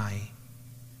this lie,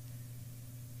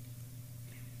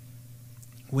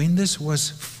 when this was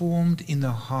formed in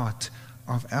the heart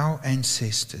of our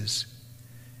ancestors,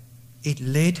 it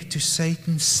led to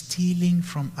Satan stealing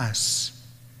from us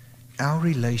our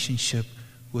relationship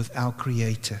with our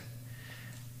Creator.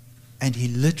 And he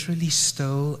literally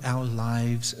stole our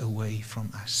lives away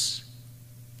from us.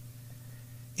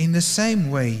 In the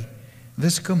same way,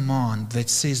 this command that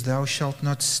says, thou shalt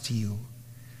not steal,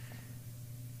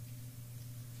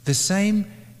 the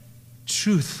same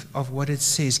truth of what it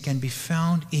says can be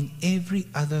found in every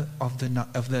other of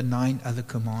the 9 other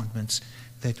commandments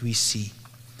that we see.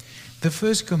 The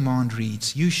first command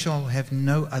reads, you shall have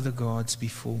no other gods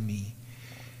before me.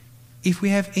 If we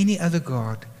have any other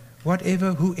god,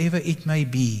 whatever, whoever it may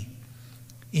be,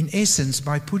 in essence,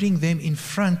 by putting them in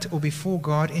front or before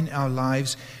God in our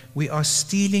lives, we are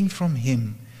stealing from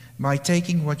Him by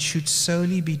taking what should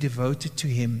solely be devoted to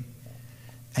Him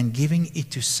and giving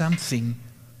it to something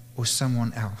or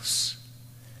someone else.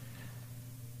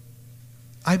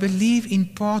 I believe in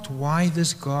part why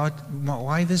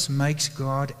this makes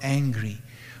God angry,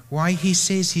 why he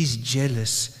says he's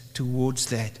jealous towards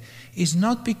that, is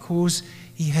not because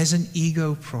he has an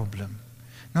ego problem,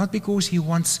 not because he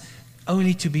wants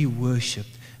only to be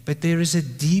worshipped, but there is a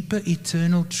deeper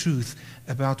eternal truth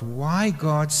about why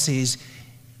God says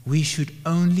we should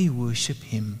only worship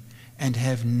him and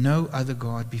have no other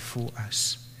God before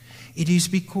us. It is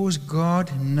because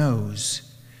God knows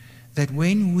that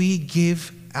when we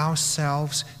give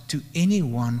ourselves to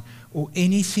anyone or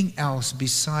anything else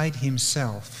beside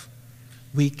himself,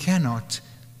 we cannot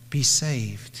be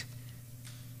saved.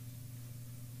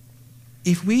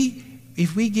 If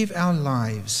we give our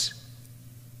lives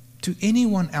to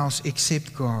anyone else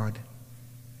except God,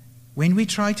 when we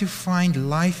try to find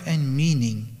life and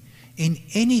meaning in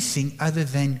anything other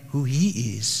than who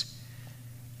he is,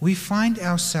 we find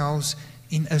ourselves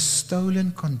in a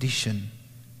stolen condition.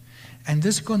 And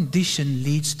this condition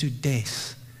leads to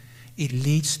death. It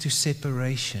leads to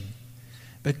separation.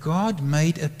 But God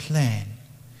made a plan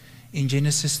in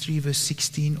Genesis 3 verse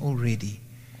 16 already,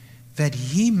 that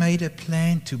he made a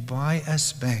plan to buy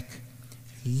us back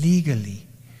legally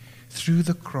through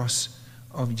the cross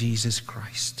of Jesus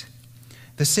Christ.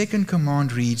 The second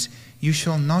command reads, "You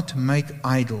shall not make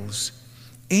idols."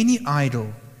 Any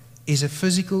idol is a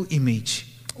physical image,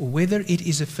 or whether it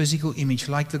is a physical image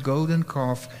like the golden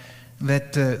calf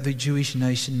that the Jewish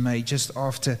nation made just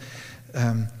after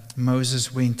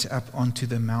Moses went up onto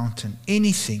the mountain.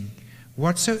 Anything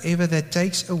whatsoever that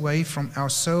takes away from our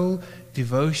sole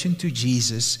devotion to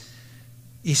Jesus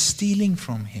is stealing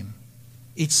from him.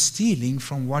 It's stealing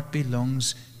from what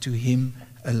belongs to him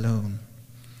alone.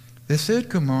 The third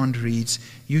command reads,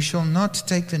 "You shall not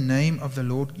take the name of the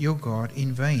Lord your God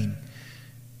in vain."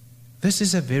 This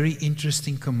is a very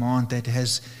interesting command that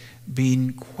has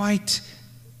been quite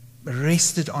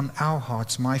rested on our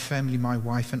hearts, my family, my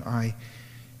wife and I,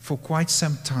 for quite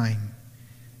some time,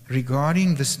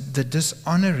 regarding the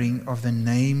dishonoring of the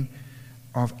name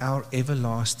of our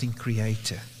everlasting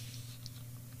Creator.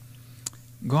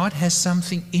 God has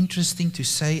something interesting to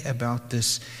say about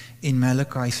this in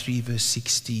Malachi 3 verse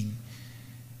 16.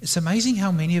 It's amazing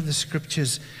how many of the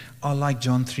scriptures are like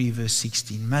John 3 verse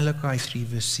 16, Malachi 3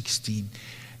 verse 16.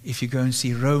 If you go and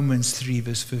see Romans 3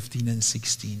 verse 15 and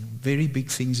 16, very big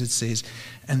things it says.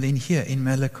 And then here in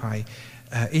Malachi,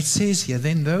 it says here,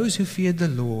 "Then those who feared the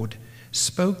Lord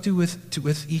spoke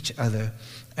with each other,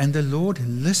 and the Lord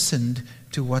listened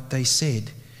to what they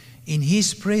said. In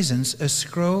his presence a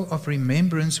scroll of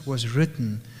remembrance was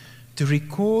written to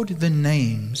record the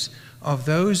names of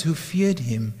those who feared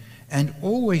him and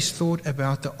always thought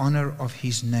about the honor of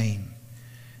his name.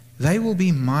 They will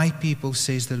be my people,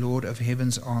 says the Lord of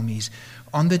heaven's armies.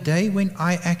 On the day when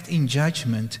I act in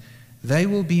judgment, they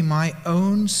will be my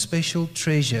own special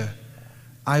treasure.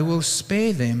 I will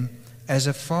spare them as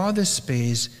a father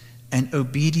spares an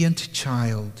obedient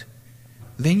child.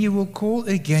 Then you will call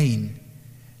again."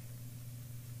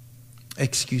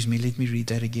 Let me read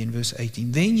that again, verse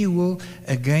 18. "Then you will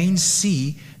again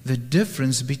see the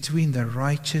difference between the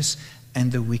righteous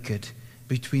and the wicked,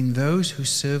 between those who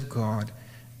serve God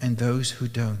and those who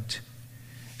don't."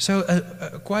 So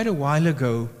quite a while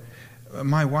ago,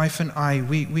 my wife and I,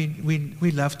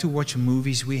 we love to watch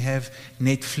movies. We have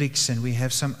Netflix and we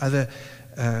have some other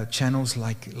channels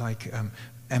like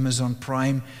Amazon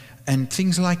Prime and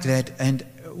things like that. And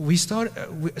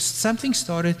something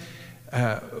started.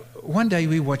 One day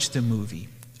we watched a movie,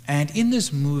 and in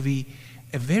this movie,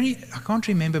 I can't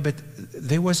remember, but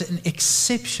there was an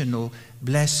exceptional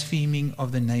blaspheming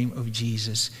of the name of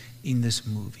Jesus in this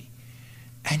movie.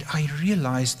 And I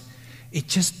realized it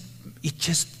just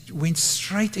went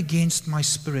straight against my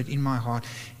spirit in my heart.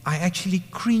 I actually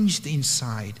cringed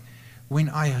inside when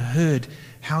I heard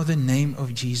how the name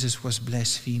of Jesus was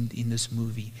blasphemed in this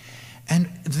movie. And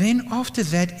then after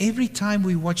that, every time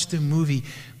we watched the movie,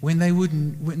 when they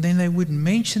would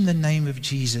mention the name of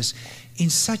Jesus in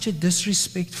such a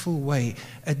disrespectful way,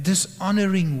 a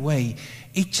dishonoring way,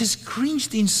 it just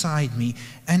cringed inside me.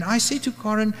 And I said to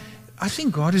Karen, I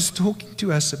think God is talking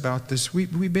to us about this. We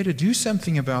better do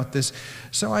something about this.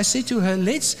 So I said to her,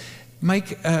 let's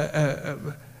make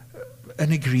an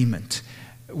agreement.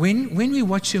 When we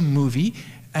watch a movie,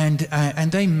 and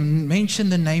they mention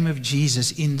the name of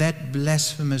Jesus in that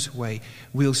blasphemous way,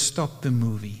 we'll stop the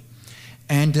movie.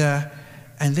 And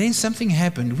then something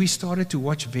happened. We started to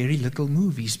watch very little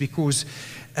movies because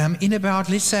in about,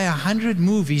 let's say, 100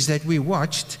 movies that we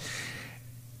watched,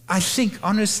 I think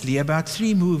honestly about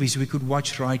 3 movies we could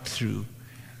watch right through.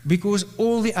 Because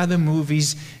all the other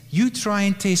movies, you try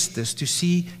and test this to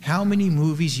see how many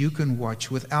movies you can watch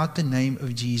without the name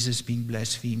of Jesus being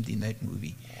blasphemed in that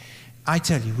movie. I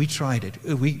tell you, we tried it.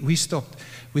 We stopped.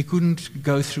 We couldn't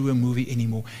go through a movie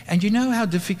anymore. And you know how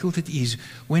difficult it is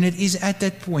when it is at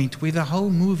that point where the whole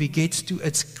movie gets to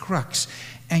its crux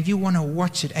and you want to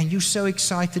watch it and you're so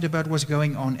excited about what's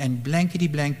going on and blankety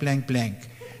blank, blank, blank.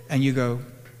 And you go,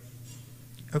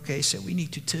 okay, so we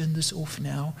need to turn this off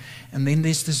now. And then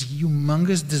there's this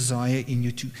humongous desire in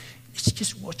you to, let's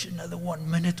just watch another 1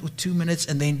 minute or 2 minutes.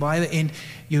 And then by the end,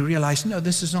 you realize, no,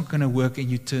 this is not going to work. And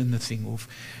you turn the thing off.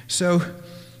 So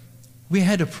we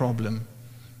had a problem.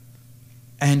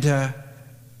 And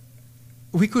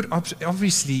we could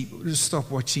obviously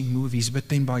stop watching movies. But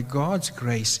then by God's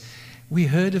grace, we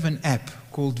heard of an app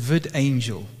called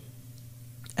VidAngel.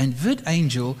 And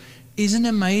VidAngel is an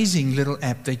amazing little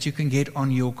app that you can get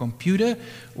on your computer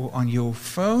or on your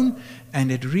phone, and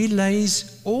it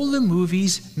relays all the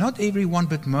movies, not every one,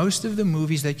 but most of the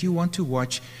movies that you want to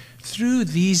watch through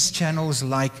these channels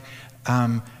like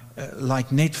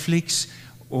Netflix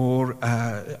or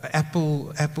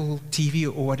Apple TV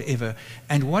or whatever.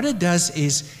 And what it does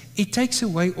is it takes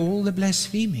away all the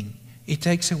blaspheming. It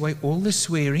takes away all the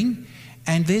swearing,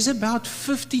 and there's about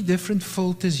 50 different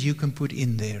filters you can put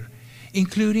in there,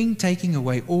 including taking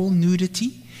away all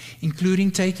nudity,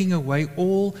 including taking away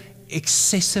all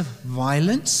excessive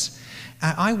violence.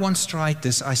 I once tried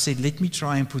this. I said, let me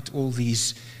try and put all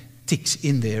these ticks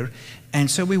in there. And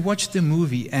so we watched the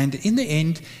movie, and in the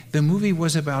end, the movie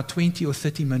was about 20 or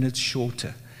 30 minutes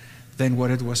shorter than what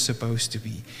it was supposed to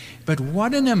be. But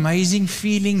what an amazing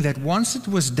feeling that once it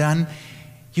was done,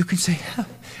 you can say,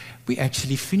 we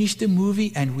actually finished the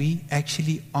movie and we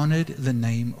actually honored the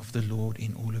name of the Lord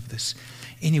in all of this.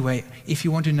 Anyway, if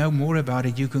you want to know more about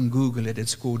it, you can Google it.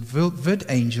 It's called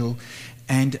VidAngel.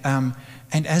 And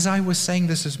as I was saying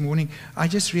this morning, I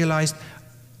just realized,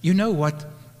 you know what?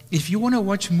 If you want to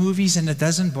watch movies and it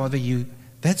doesn't bother you,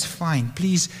 that's fine.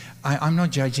 Please, I'm not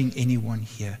judging anyone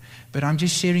here. But I'm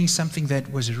just sharing something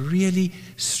that was really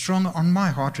strong on my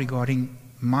heart regarding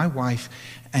my wife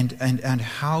and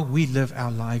how we live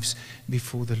our lives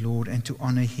before the Lord and to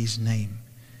honor His name.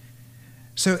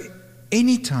 So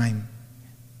anytime,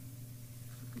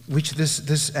 which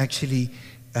this actually,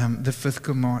 the fifth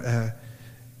command,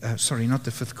 sorry, not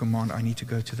the fifth command, I need to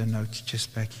go to the notes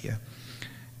just back here.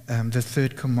 The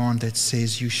third command that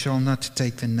says, you shall not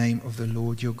take the name of the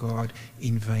Lord your God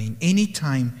in vain.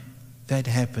 Anytime that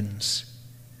happens,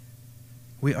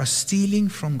 we are stealing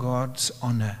from God's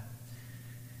honor.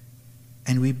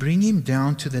 And we bring Him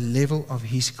down to the level of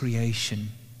His creation.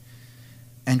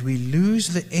 And we lose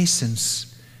the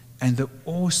essence and the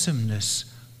awesomeness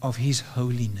of His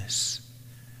holiness,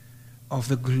 of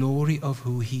the glory of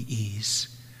who He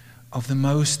is, of the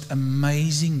most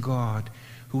amazing God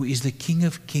who is the King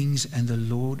of kings and the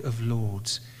Lord of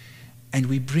lords. And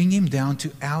we bring Him down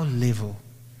to our level.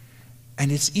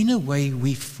 And it's in a way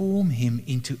we form Him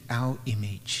into our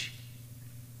image.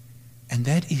 And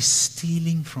that is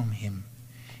stealing from Him.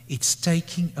 It's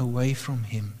taking away from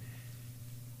Him.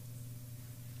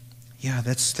 Yeah,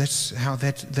 that's how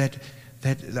that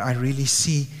I really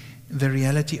see the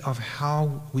reality of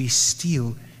how we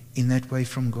steal in that way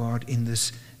from God in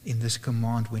this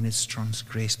command when it's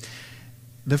transgressed.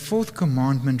 The fourth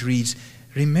commandment reads,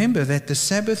 remember that the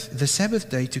Sabbath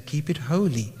day to keep it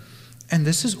holy. And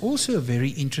this is also a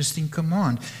very interesting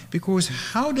command, because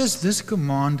how does this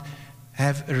command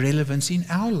have relevance in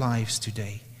our lives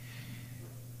today?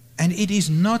 And it is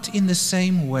not in the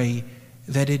same way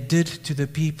that it did to the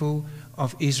people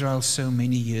of Israel so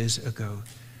many years ago.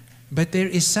 But there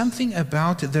is something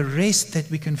about the rest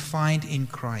that we can find in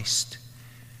Christ.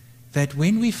 That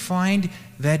when we find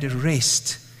that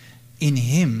rest in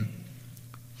Him,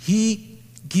 He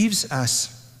gives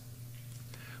us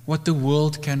what the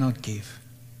world cannot give.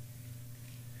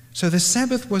 So the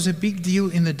Sabbath was a big deal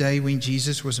in the day when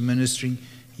Jesus was ministering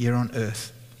here on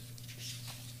earth.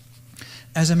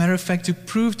 As a matter of fact, to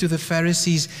prove to the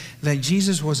Pharisees that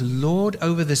Jesus was Lord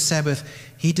over the Sabbath,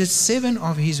 He did 7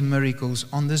 of His miracles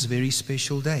on this very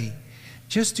special day,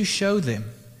 just to show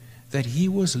them that He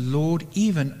was Lord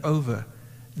even over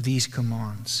these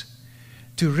commands.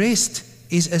 To rest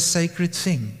is a sacred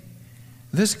thing.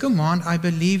 This command, I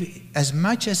believe, as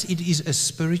much as it is a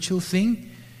spiritual thing,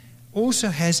 also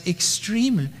has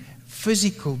extreme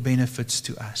physical benefits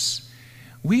to us.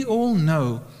 We all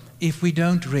know if we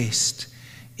don't rest,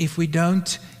 if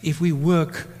we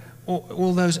work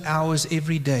all those hours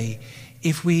every day,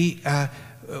 if we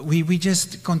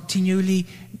just continually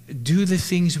do the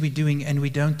things we're doing and we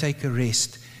don't take a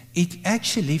rest, it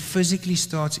actually physically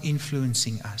starts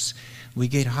influencing us. We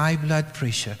get high blood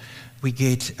pressure. We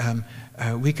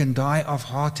can die of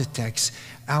heart attacks.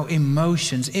 Our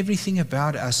emotions, everything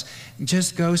about us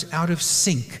just goes out of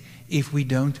sync if we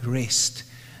don't rest.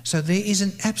 So there is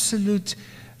an absolute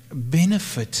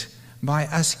benefit by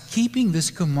us keeping this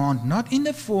command, not in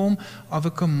the form of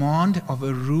a command of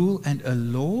a rule and a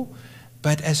law,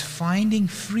 but as finding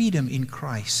freedom in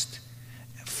Christ,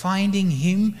 finding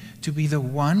Him to be the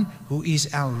one who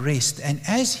is our rest. And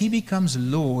as He becomes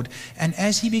Lord, and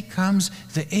as He becomes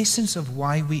the essence of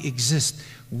why we exist,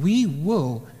 we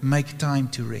will make time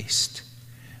to rest.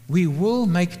 We will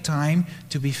make time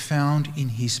to be found in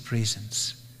His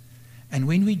presence. And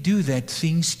when we do that,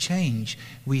 things change.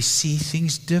 We see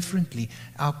things differently.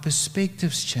 Our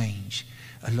perspectives change.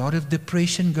 A lot of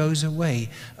depression goes away.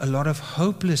 A lot of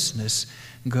hopelessness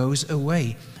goes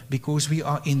away because we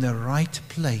are in the right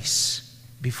place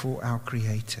before our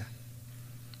Creator.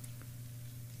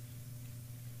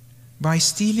 By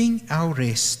stealing our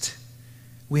rest,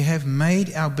 we have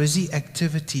made our busy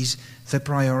activities the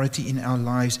priority in our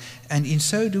lives, and in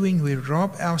so doing we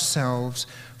rob ourselves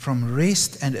from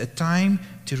rest and a time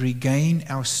to regain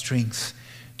our strength,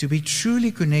 to be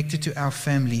truly connected to our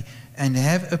family and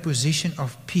have a position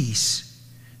of peace,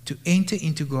 to enter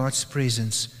into God's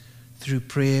presence through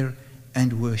prayer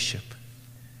and worship.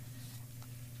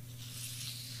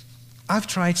 I've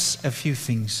tried a few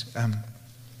things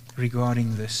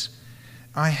regarding this.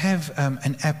 I have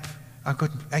an app. I've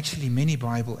got actually many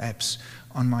Bible apps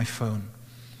on my phone.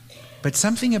 But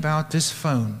something about this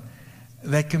phone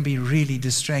that can be really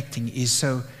distracting is,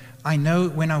 so I know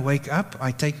when I wake up,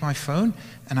 I take my phone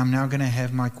and I'm now going to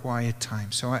have my quiet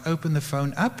time. So I open the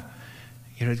phone up,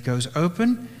 here it goes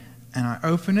open, and I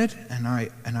open it and I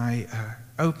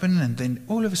open, and then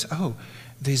all of a sudden, oh,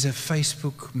 there's a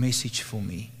Facebook message for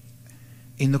me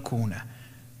in the corner.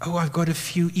 Oh, I've got a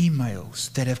few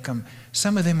emails that have come.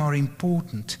 Some of them are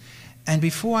important. And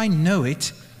before I know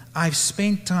it, I've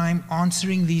spent time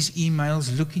answering these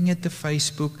emails, looking at the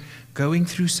Facebook, going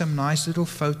through some nice little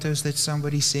photos that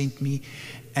somebody sent me,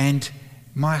 and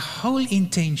my whole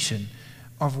intention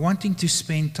of wanting to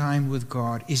spend time with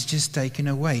God is just taken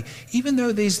away, even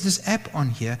though there's this app on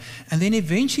here. And then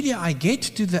eventually I get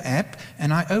to the app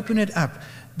and I open it up.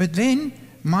 But then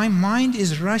my mind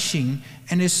is rushing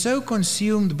and is so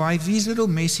consumed by these little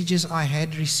messages I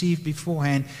had received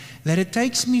beforehand that it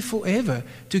takes me forever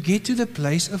to get to the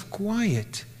place of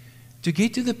quiet, to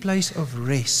get to the place of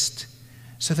rest,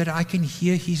 so that I can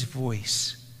hear His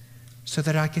voice, so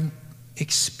that I can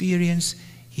experience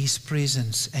His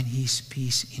presence and His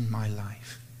peace in my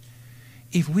life.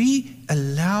 If we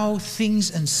allow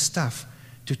things and stuff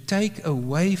to take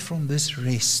away from this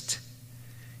rest,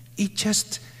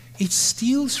 it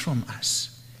steals from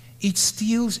us. It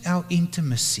steals our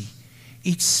intimacy.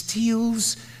 It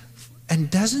steals and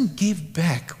doesn't give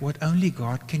back what only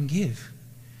God can give.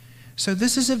 So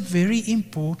this is a very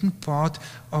important part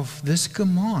of this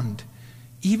command.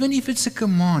 Even if it's a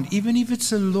command, even if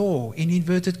it's a law, in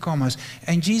inverted commas,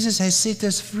 and Jesus has set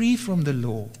us free from the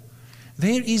law,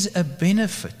 there is a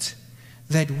benefit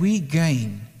that we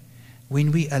gain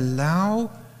when we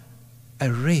allow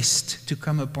a rest to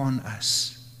come upon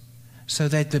us, so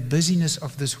that the busyness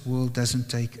of this world doesn't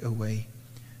take away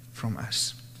from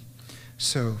us.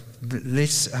 So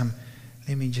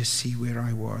let me just see where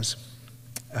I was.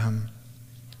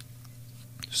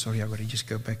 Sorry, I've got to just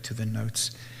go back to the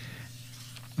notes.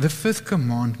 The fifth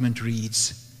commandment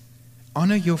reads,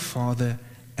 honor your father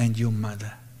and your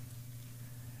mother.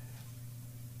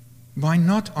 By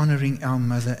not honoring our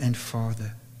mother and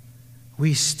father,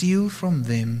 we steal from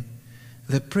them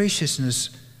the preciousness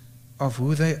of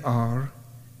who they are,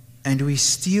 and we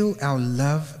steal our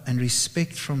love and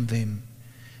respect from them,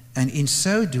 and in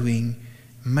so doing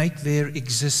make their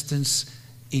existence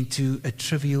into a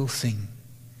trivial thing.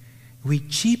 We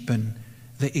cheapen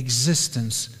the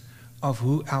existence of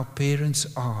who our parents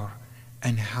are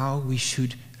and how we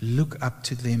should look up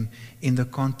to them in the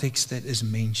context that is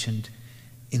mentioned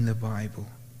in the Bible.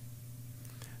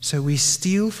 So we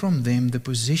steal from them the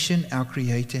position our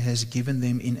Creator has given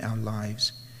them in our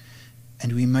lives,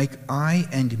 and we make I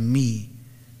and me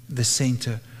the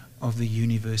center of the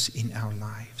universe in our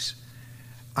lives.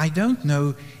 I don't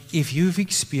know if you've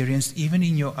experienced, even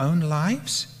in your own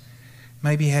lives,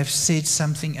 maybe have said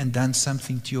something and done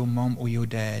something to your mom or your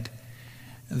dad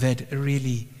that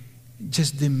really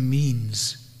just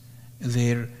demeans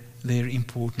their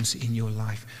importance in your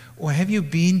life. Or have you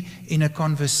been in a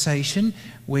conversation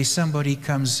where somebody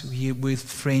comes here with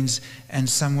friends and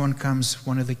someone comes,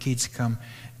 one of the kids come,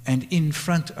 and in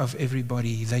front of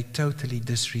everybody they totally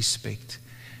disrespect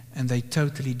and they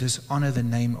totally dishonor the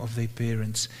name of their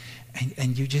parents.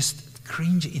 And you just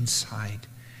cringe inside.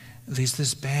 There's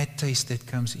this bad taste that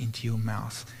comes into your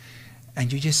mouth.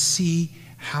 And you just see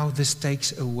how this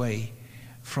takes away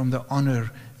from the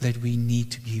honor that we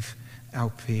need to give our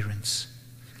parents.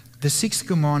 The 6th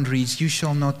command reads, "You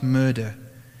shall not murder."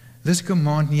 This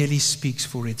command nearly speaks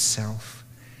for itself.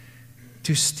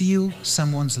 To steal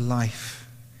someone's life,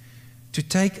 to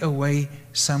take away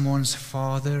someone's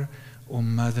father or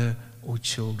mother or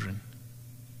children,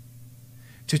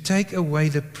 to take away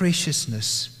the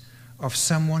preciousness of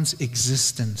someone's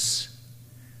existence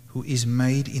who is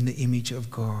made in the image of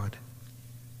God.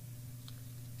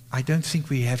 I don't think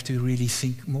we have to really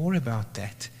think more about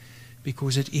that,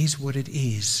 because it is what it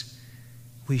is.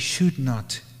 We should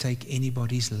not take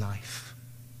anybody's life.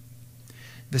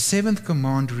 The 7th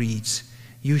command reads,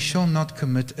 "You shall not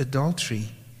commit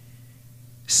adultery."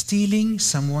 Stealing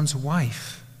someone's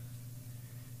wife.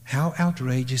 How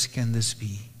outrageous can this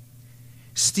be?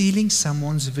 Stealing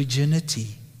someone's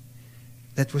virginity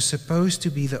that was supposed to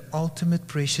be the ultimate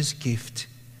precious gift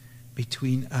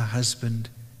between a husband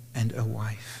and a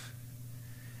wife.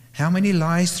 How many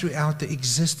lives throughout the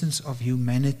existence of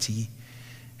humanity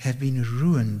have been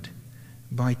ruined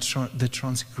by the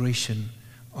transgression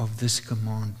of this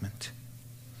commandment?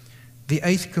 The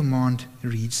 8th command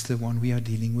reads, the one we are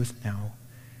dealing with now,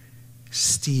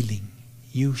 stealing.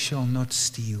 You shall not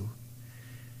steal.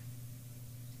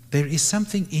 There is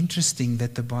something interesting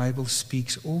that the Bible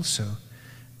speaks also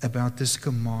about this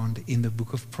command in the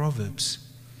book of Proverbs.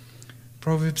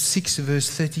 Proverbs 6 verse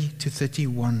 30 to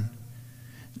 31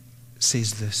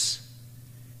 says this: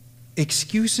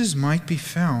 "Excuses might be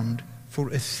found for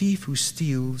a thief who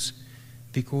steals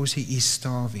because he is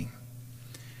starving."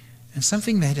 And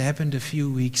something that happened a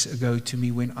few weeks ago to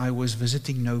me when I was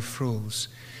visiting No Frills.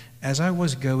 As I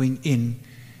was going in,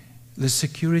 the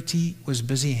security was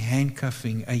busy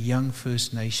handcuffing a young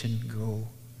First Nation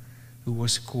girl who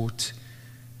was caught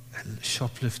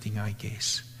shoplifting, I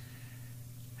guess.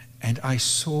 And I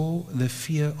saw the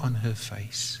fear on her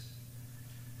face.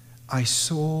 I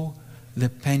saw the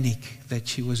panic that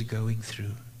she was going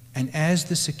through. And as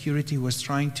the security was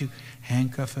trying to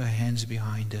handcuff her hands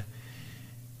behind her,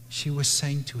 she was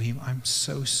saying to him, "I'm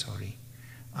so sorry.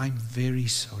 I'm very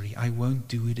sorry. I won't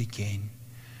do it again.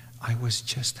 I was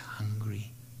just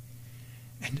hungry."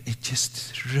 And it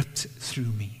just ripped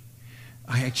through me.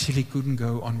 I actually couldn't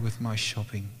go on with my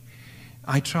shopping.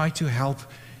 I tried to help,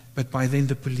 but by then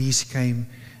the police came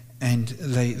and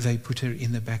they put her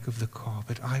in the back of the car.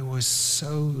 But I was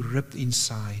so ripped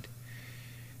inside.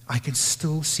 I can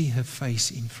still see her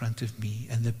face in front of me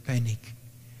and the panic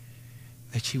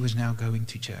that she was now going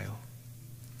to jail.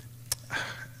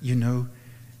 You know,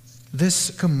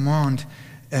 this command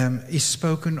is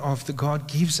spoken of. The God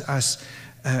gives us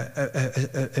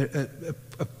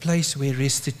a place where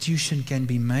restitution can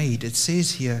be made. It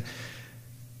says here,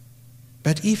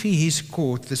 "But if he is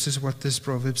caught," this is what this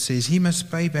proverb says, "he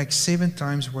must pay back 7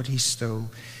 times what he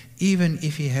stole, even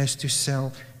if he has to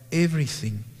sell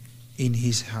everything in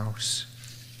his house."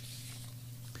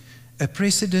 A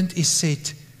precedent is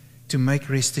set to make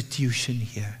restitution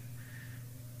here.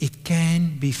 It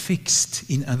can be fixed,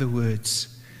 in other words,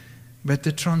 but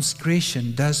the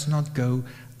transgression does not go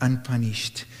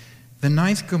unpunished. The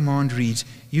 9th command reads,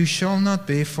 "You shall not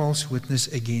bear false witness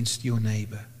against your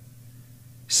neighbor."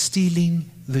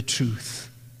 Stealing the truth,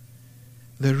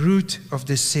 the root of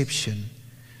deception.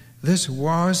 This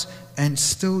was and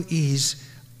still is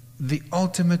the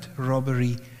ultimate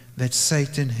robbery that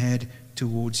Satan had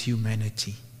towards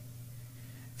humanity.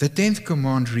 The 10th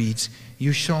command reads,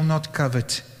 "You shall not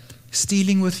covet."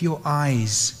 Stealing with your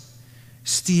eyes,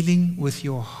 stealing with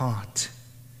your heart,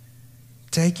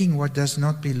 taking what does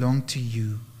not belong to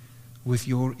you with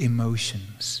your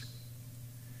emotions.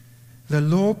 The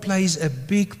law plays a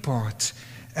big part.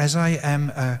 As I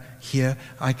am here,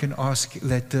 I can ask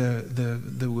that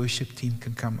the worship team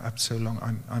can come up so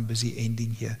long. I'm busy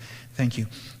ending here. Thank you.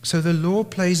 So the law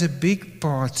plays a big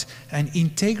part, an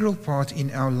integral part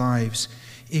in our lives.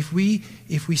 If we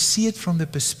see it from the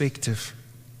perspective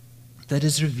that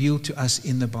is revealed to us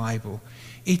in the Bible,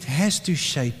 it has to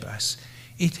shape us.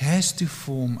 It has to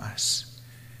form us.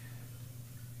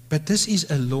 But this is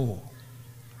a law,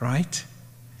 right?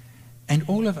 And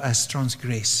all of us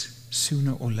transgress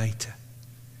sooner or later.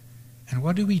 And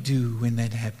what do we do when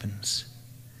that happens?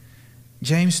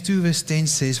 James 2 verse 10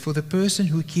 says, "For the person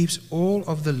who keeps all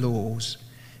of the laws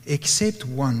except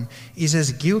one is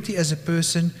as guilty as a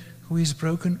person who has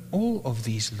broken all of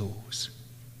these laws."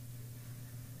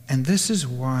 And this is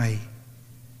why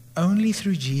only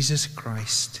through Jesus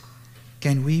Christ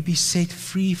can we be set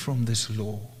free from this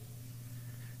law.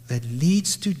 that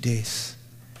leads to death,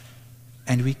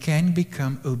 and we can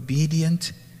become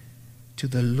obedient to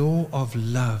the law of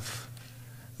love,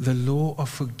 the law of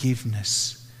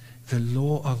forgiveness, the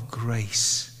law of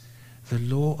grace, the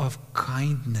law of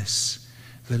kindness,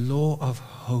 the law of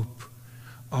hope,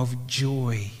 of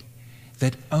joy,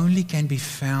 that only can be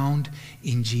found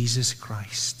in Jesus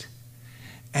Christ.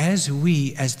 As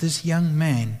this young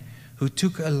man who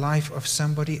took a life of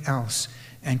somebody else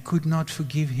and could not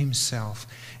forgive himself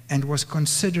and was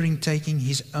considering taking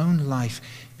his own life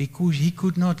because he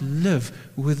could not live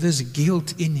with this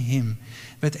guilt in him.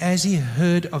 But as he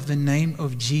heard of the name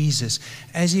of Jesus,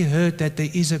 as he heard that there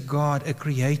is a God, a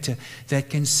Creator, that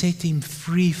can set him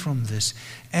free from this,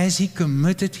 as he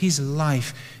committed his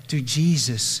life to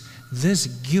Jesus, this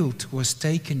guilt was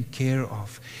taken care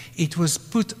of. It was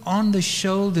put on the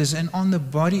shoulders and on the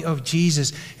body of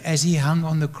Jesus as he hung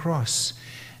on the cross.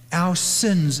 Our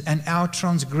sins and our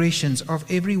transgressions of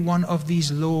every one of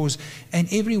these laws and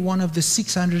every one of the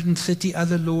 630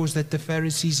 other laws that the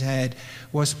Pharisees had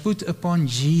was put upon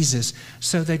Jesus,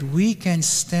 so that we can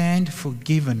stand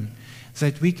forgiven,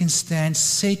 that we can stand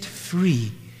set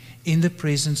free in the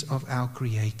presence of our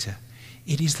Creator.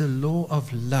 It is the law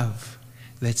of love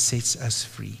that sets us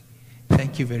free.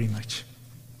 Thank you very much.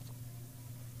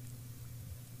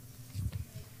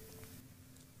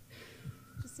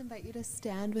 Just invite you to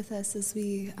stand with us as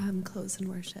we close in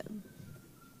worship.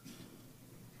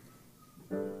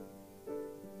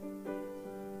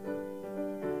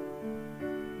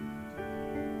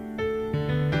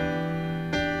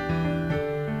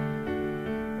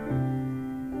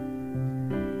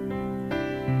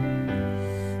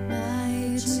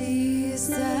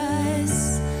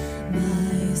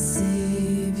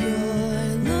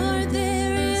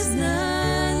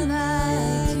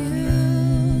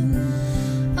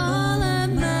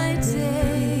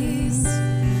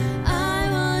 I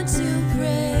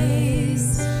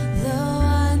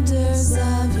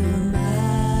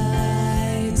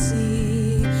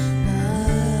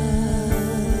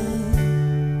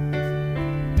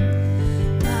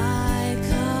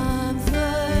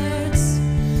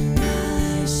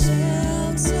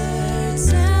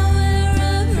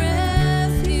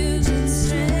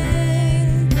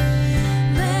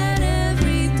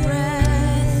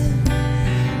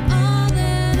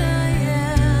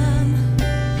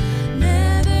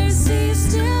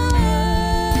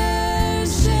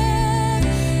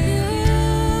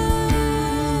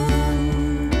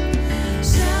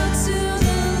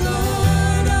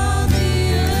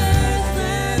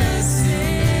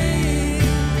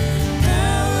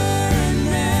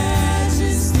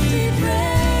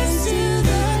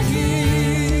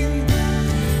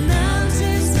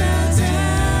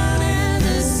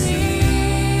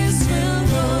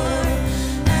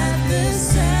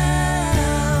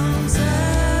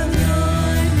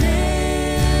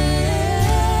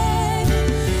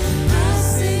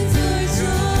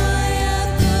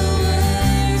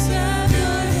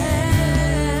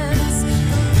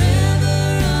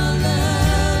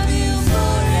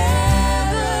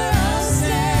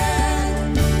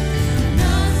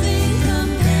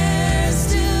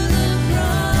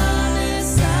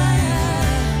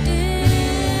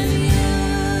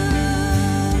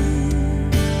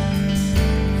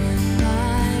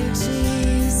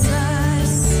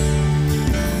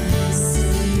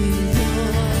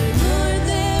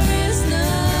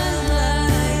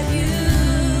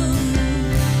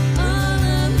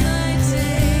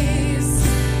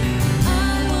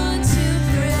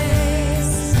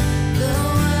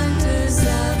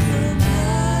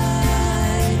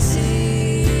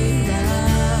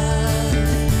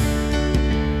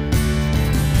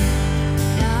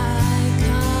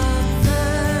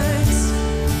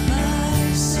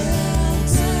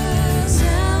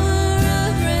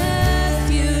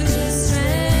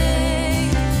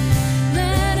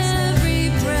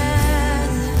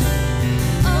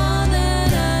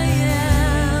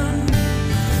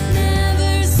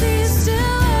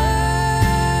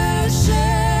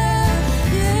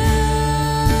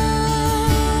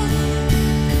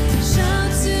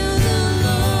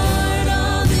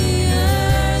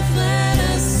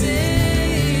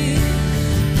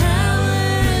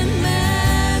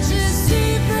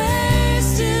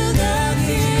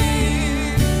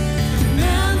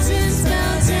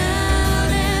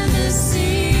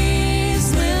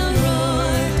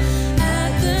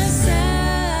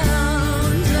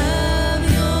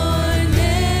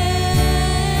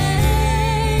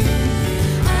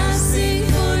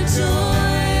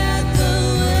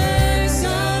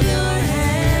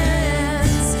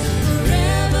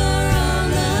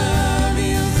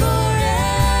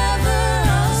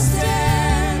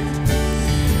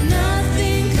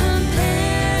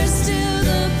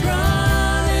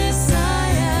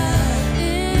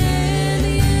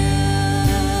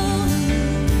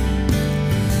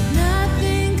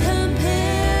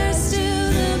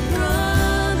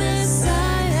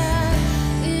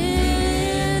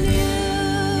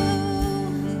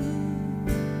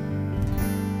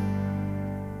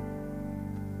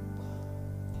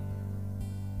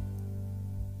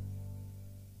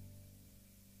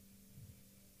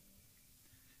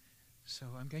So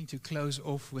I'm going to close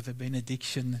off with a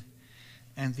benediction.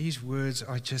 And these words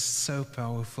are just so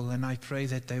powerful. And I pray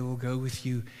that they will go with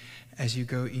you as you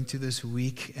go into this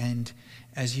week. And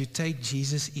as you take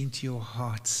Jesus into your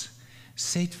hearts,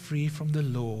 set free from the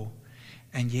law,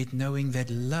 and yet knowing that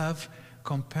love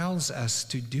compels us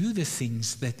to do the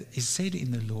things that is said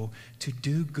in the law, to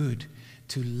do good,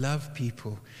 to love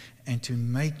people, and to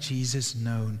make Jesus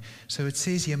known. So it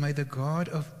says here, may the God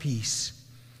of peace,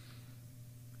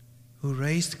 who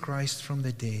raised Christ from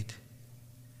the dead,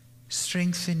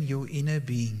 strengthen your inner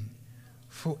being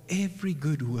for every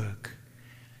good work,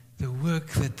 the work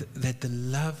that the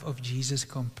love of Jesus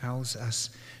compels us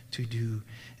to do.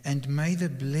 And may the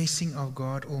blessing of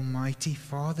God Almighty,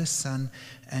 Father, Son,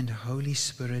 and Holy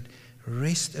Spirit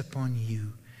rest upon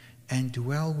you and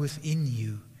dwell within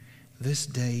you this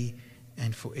day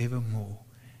and forevermore.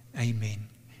 Amen.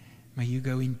 May you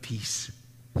go in peace.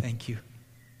 Thank you.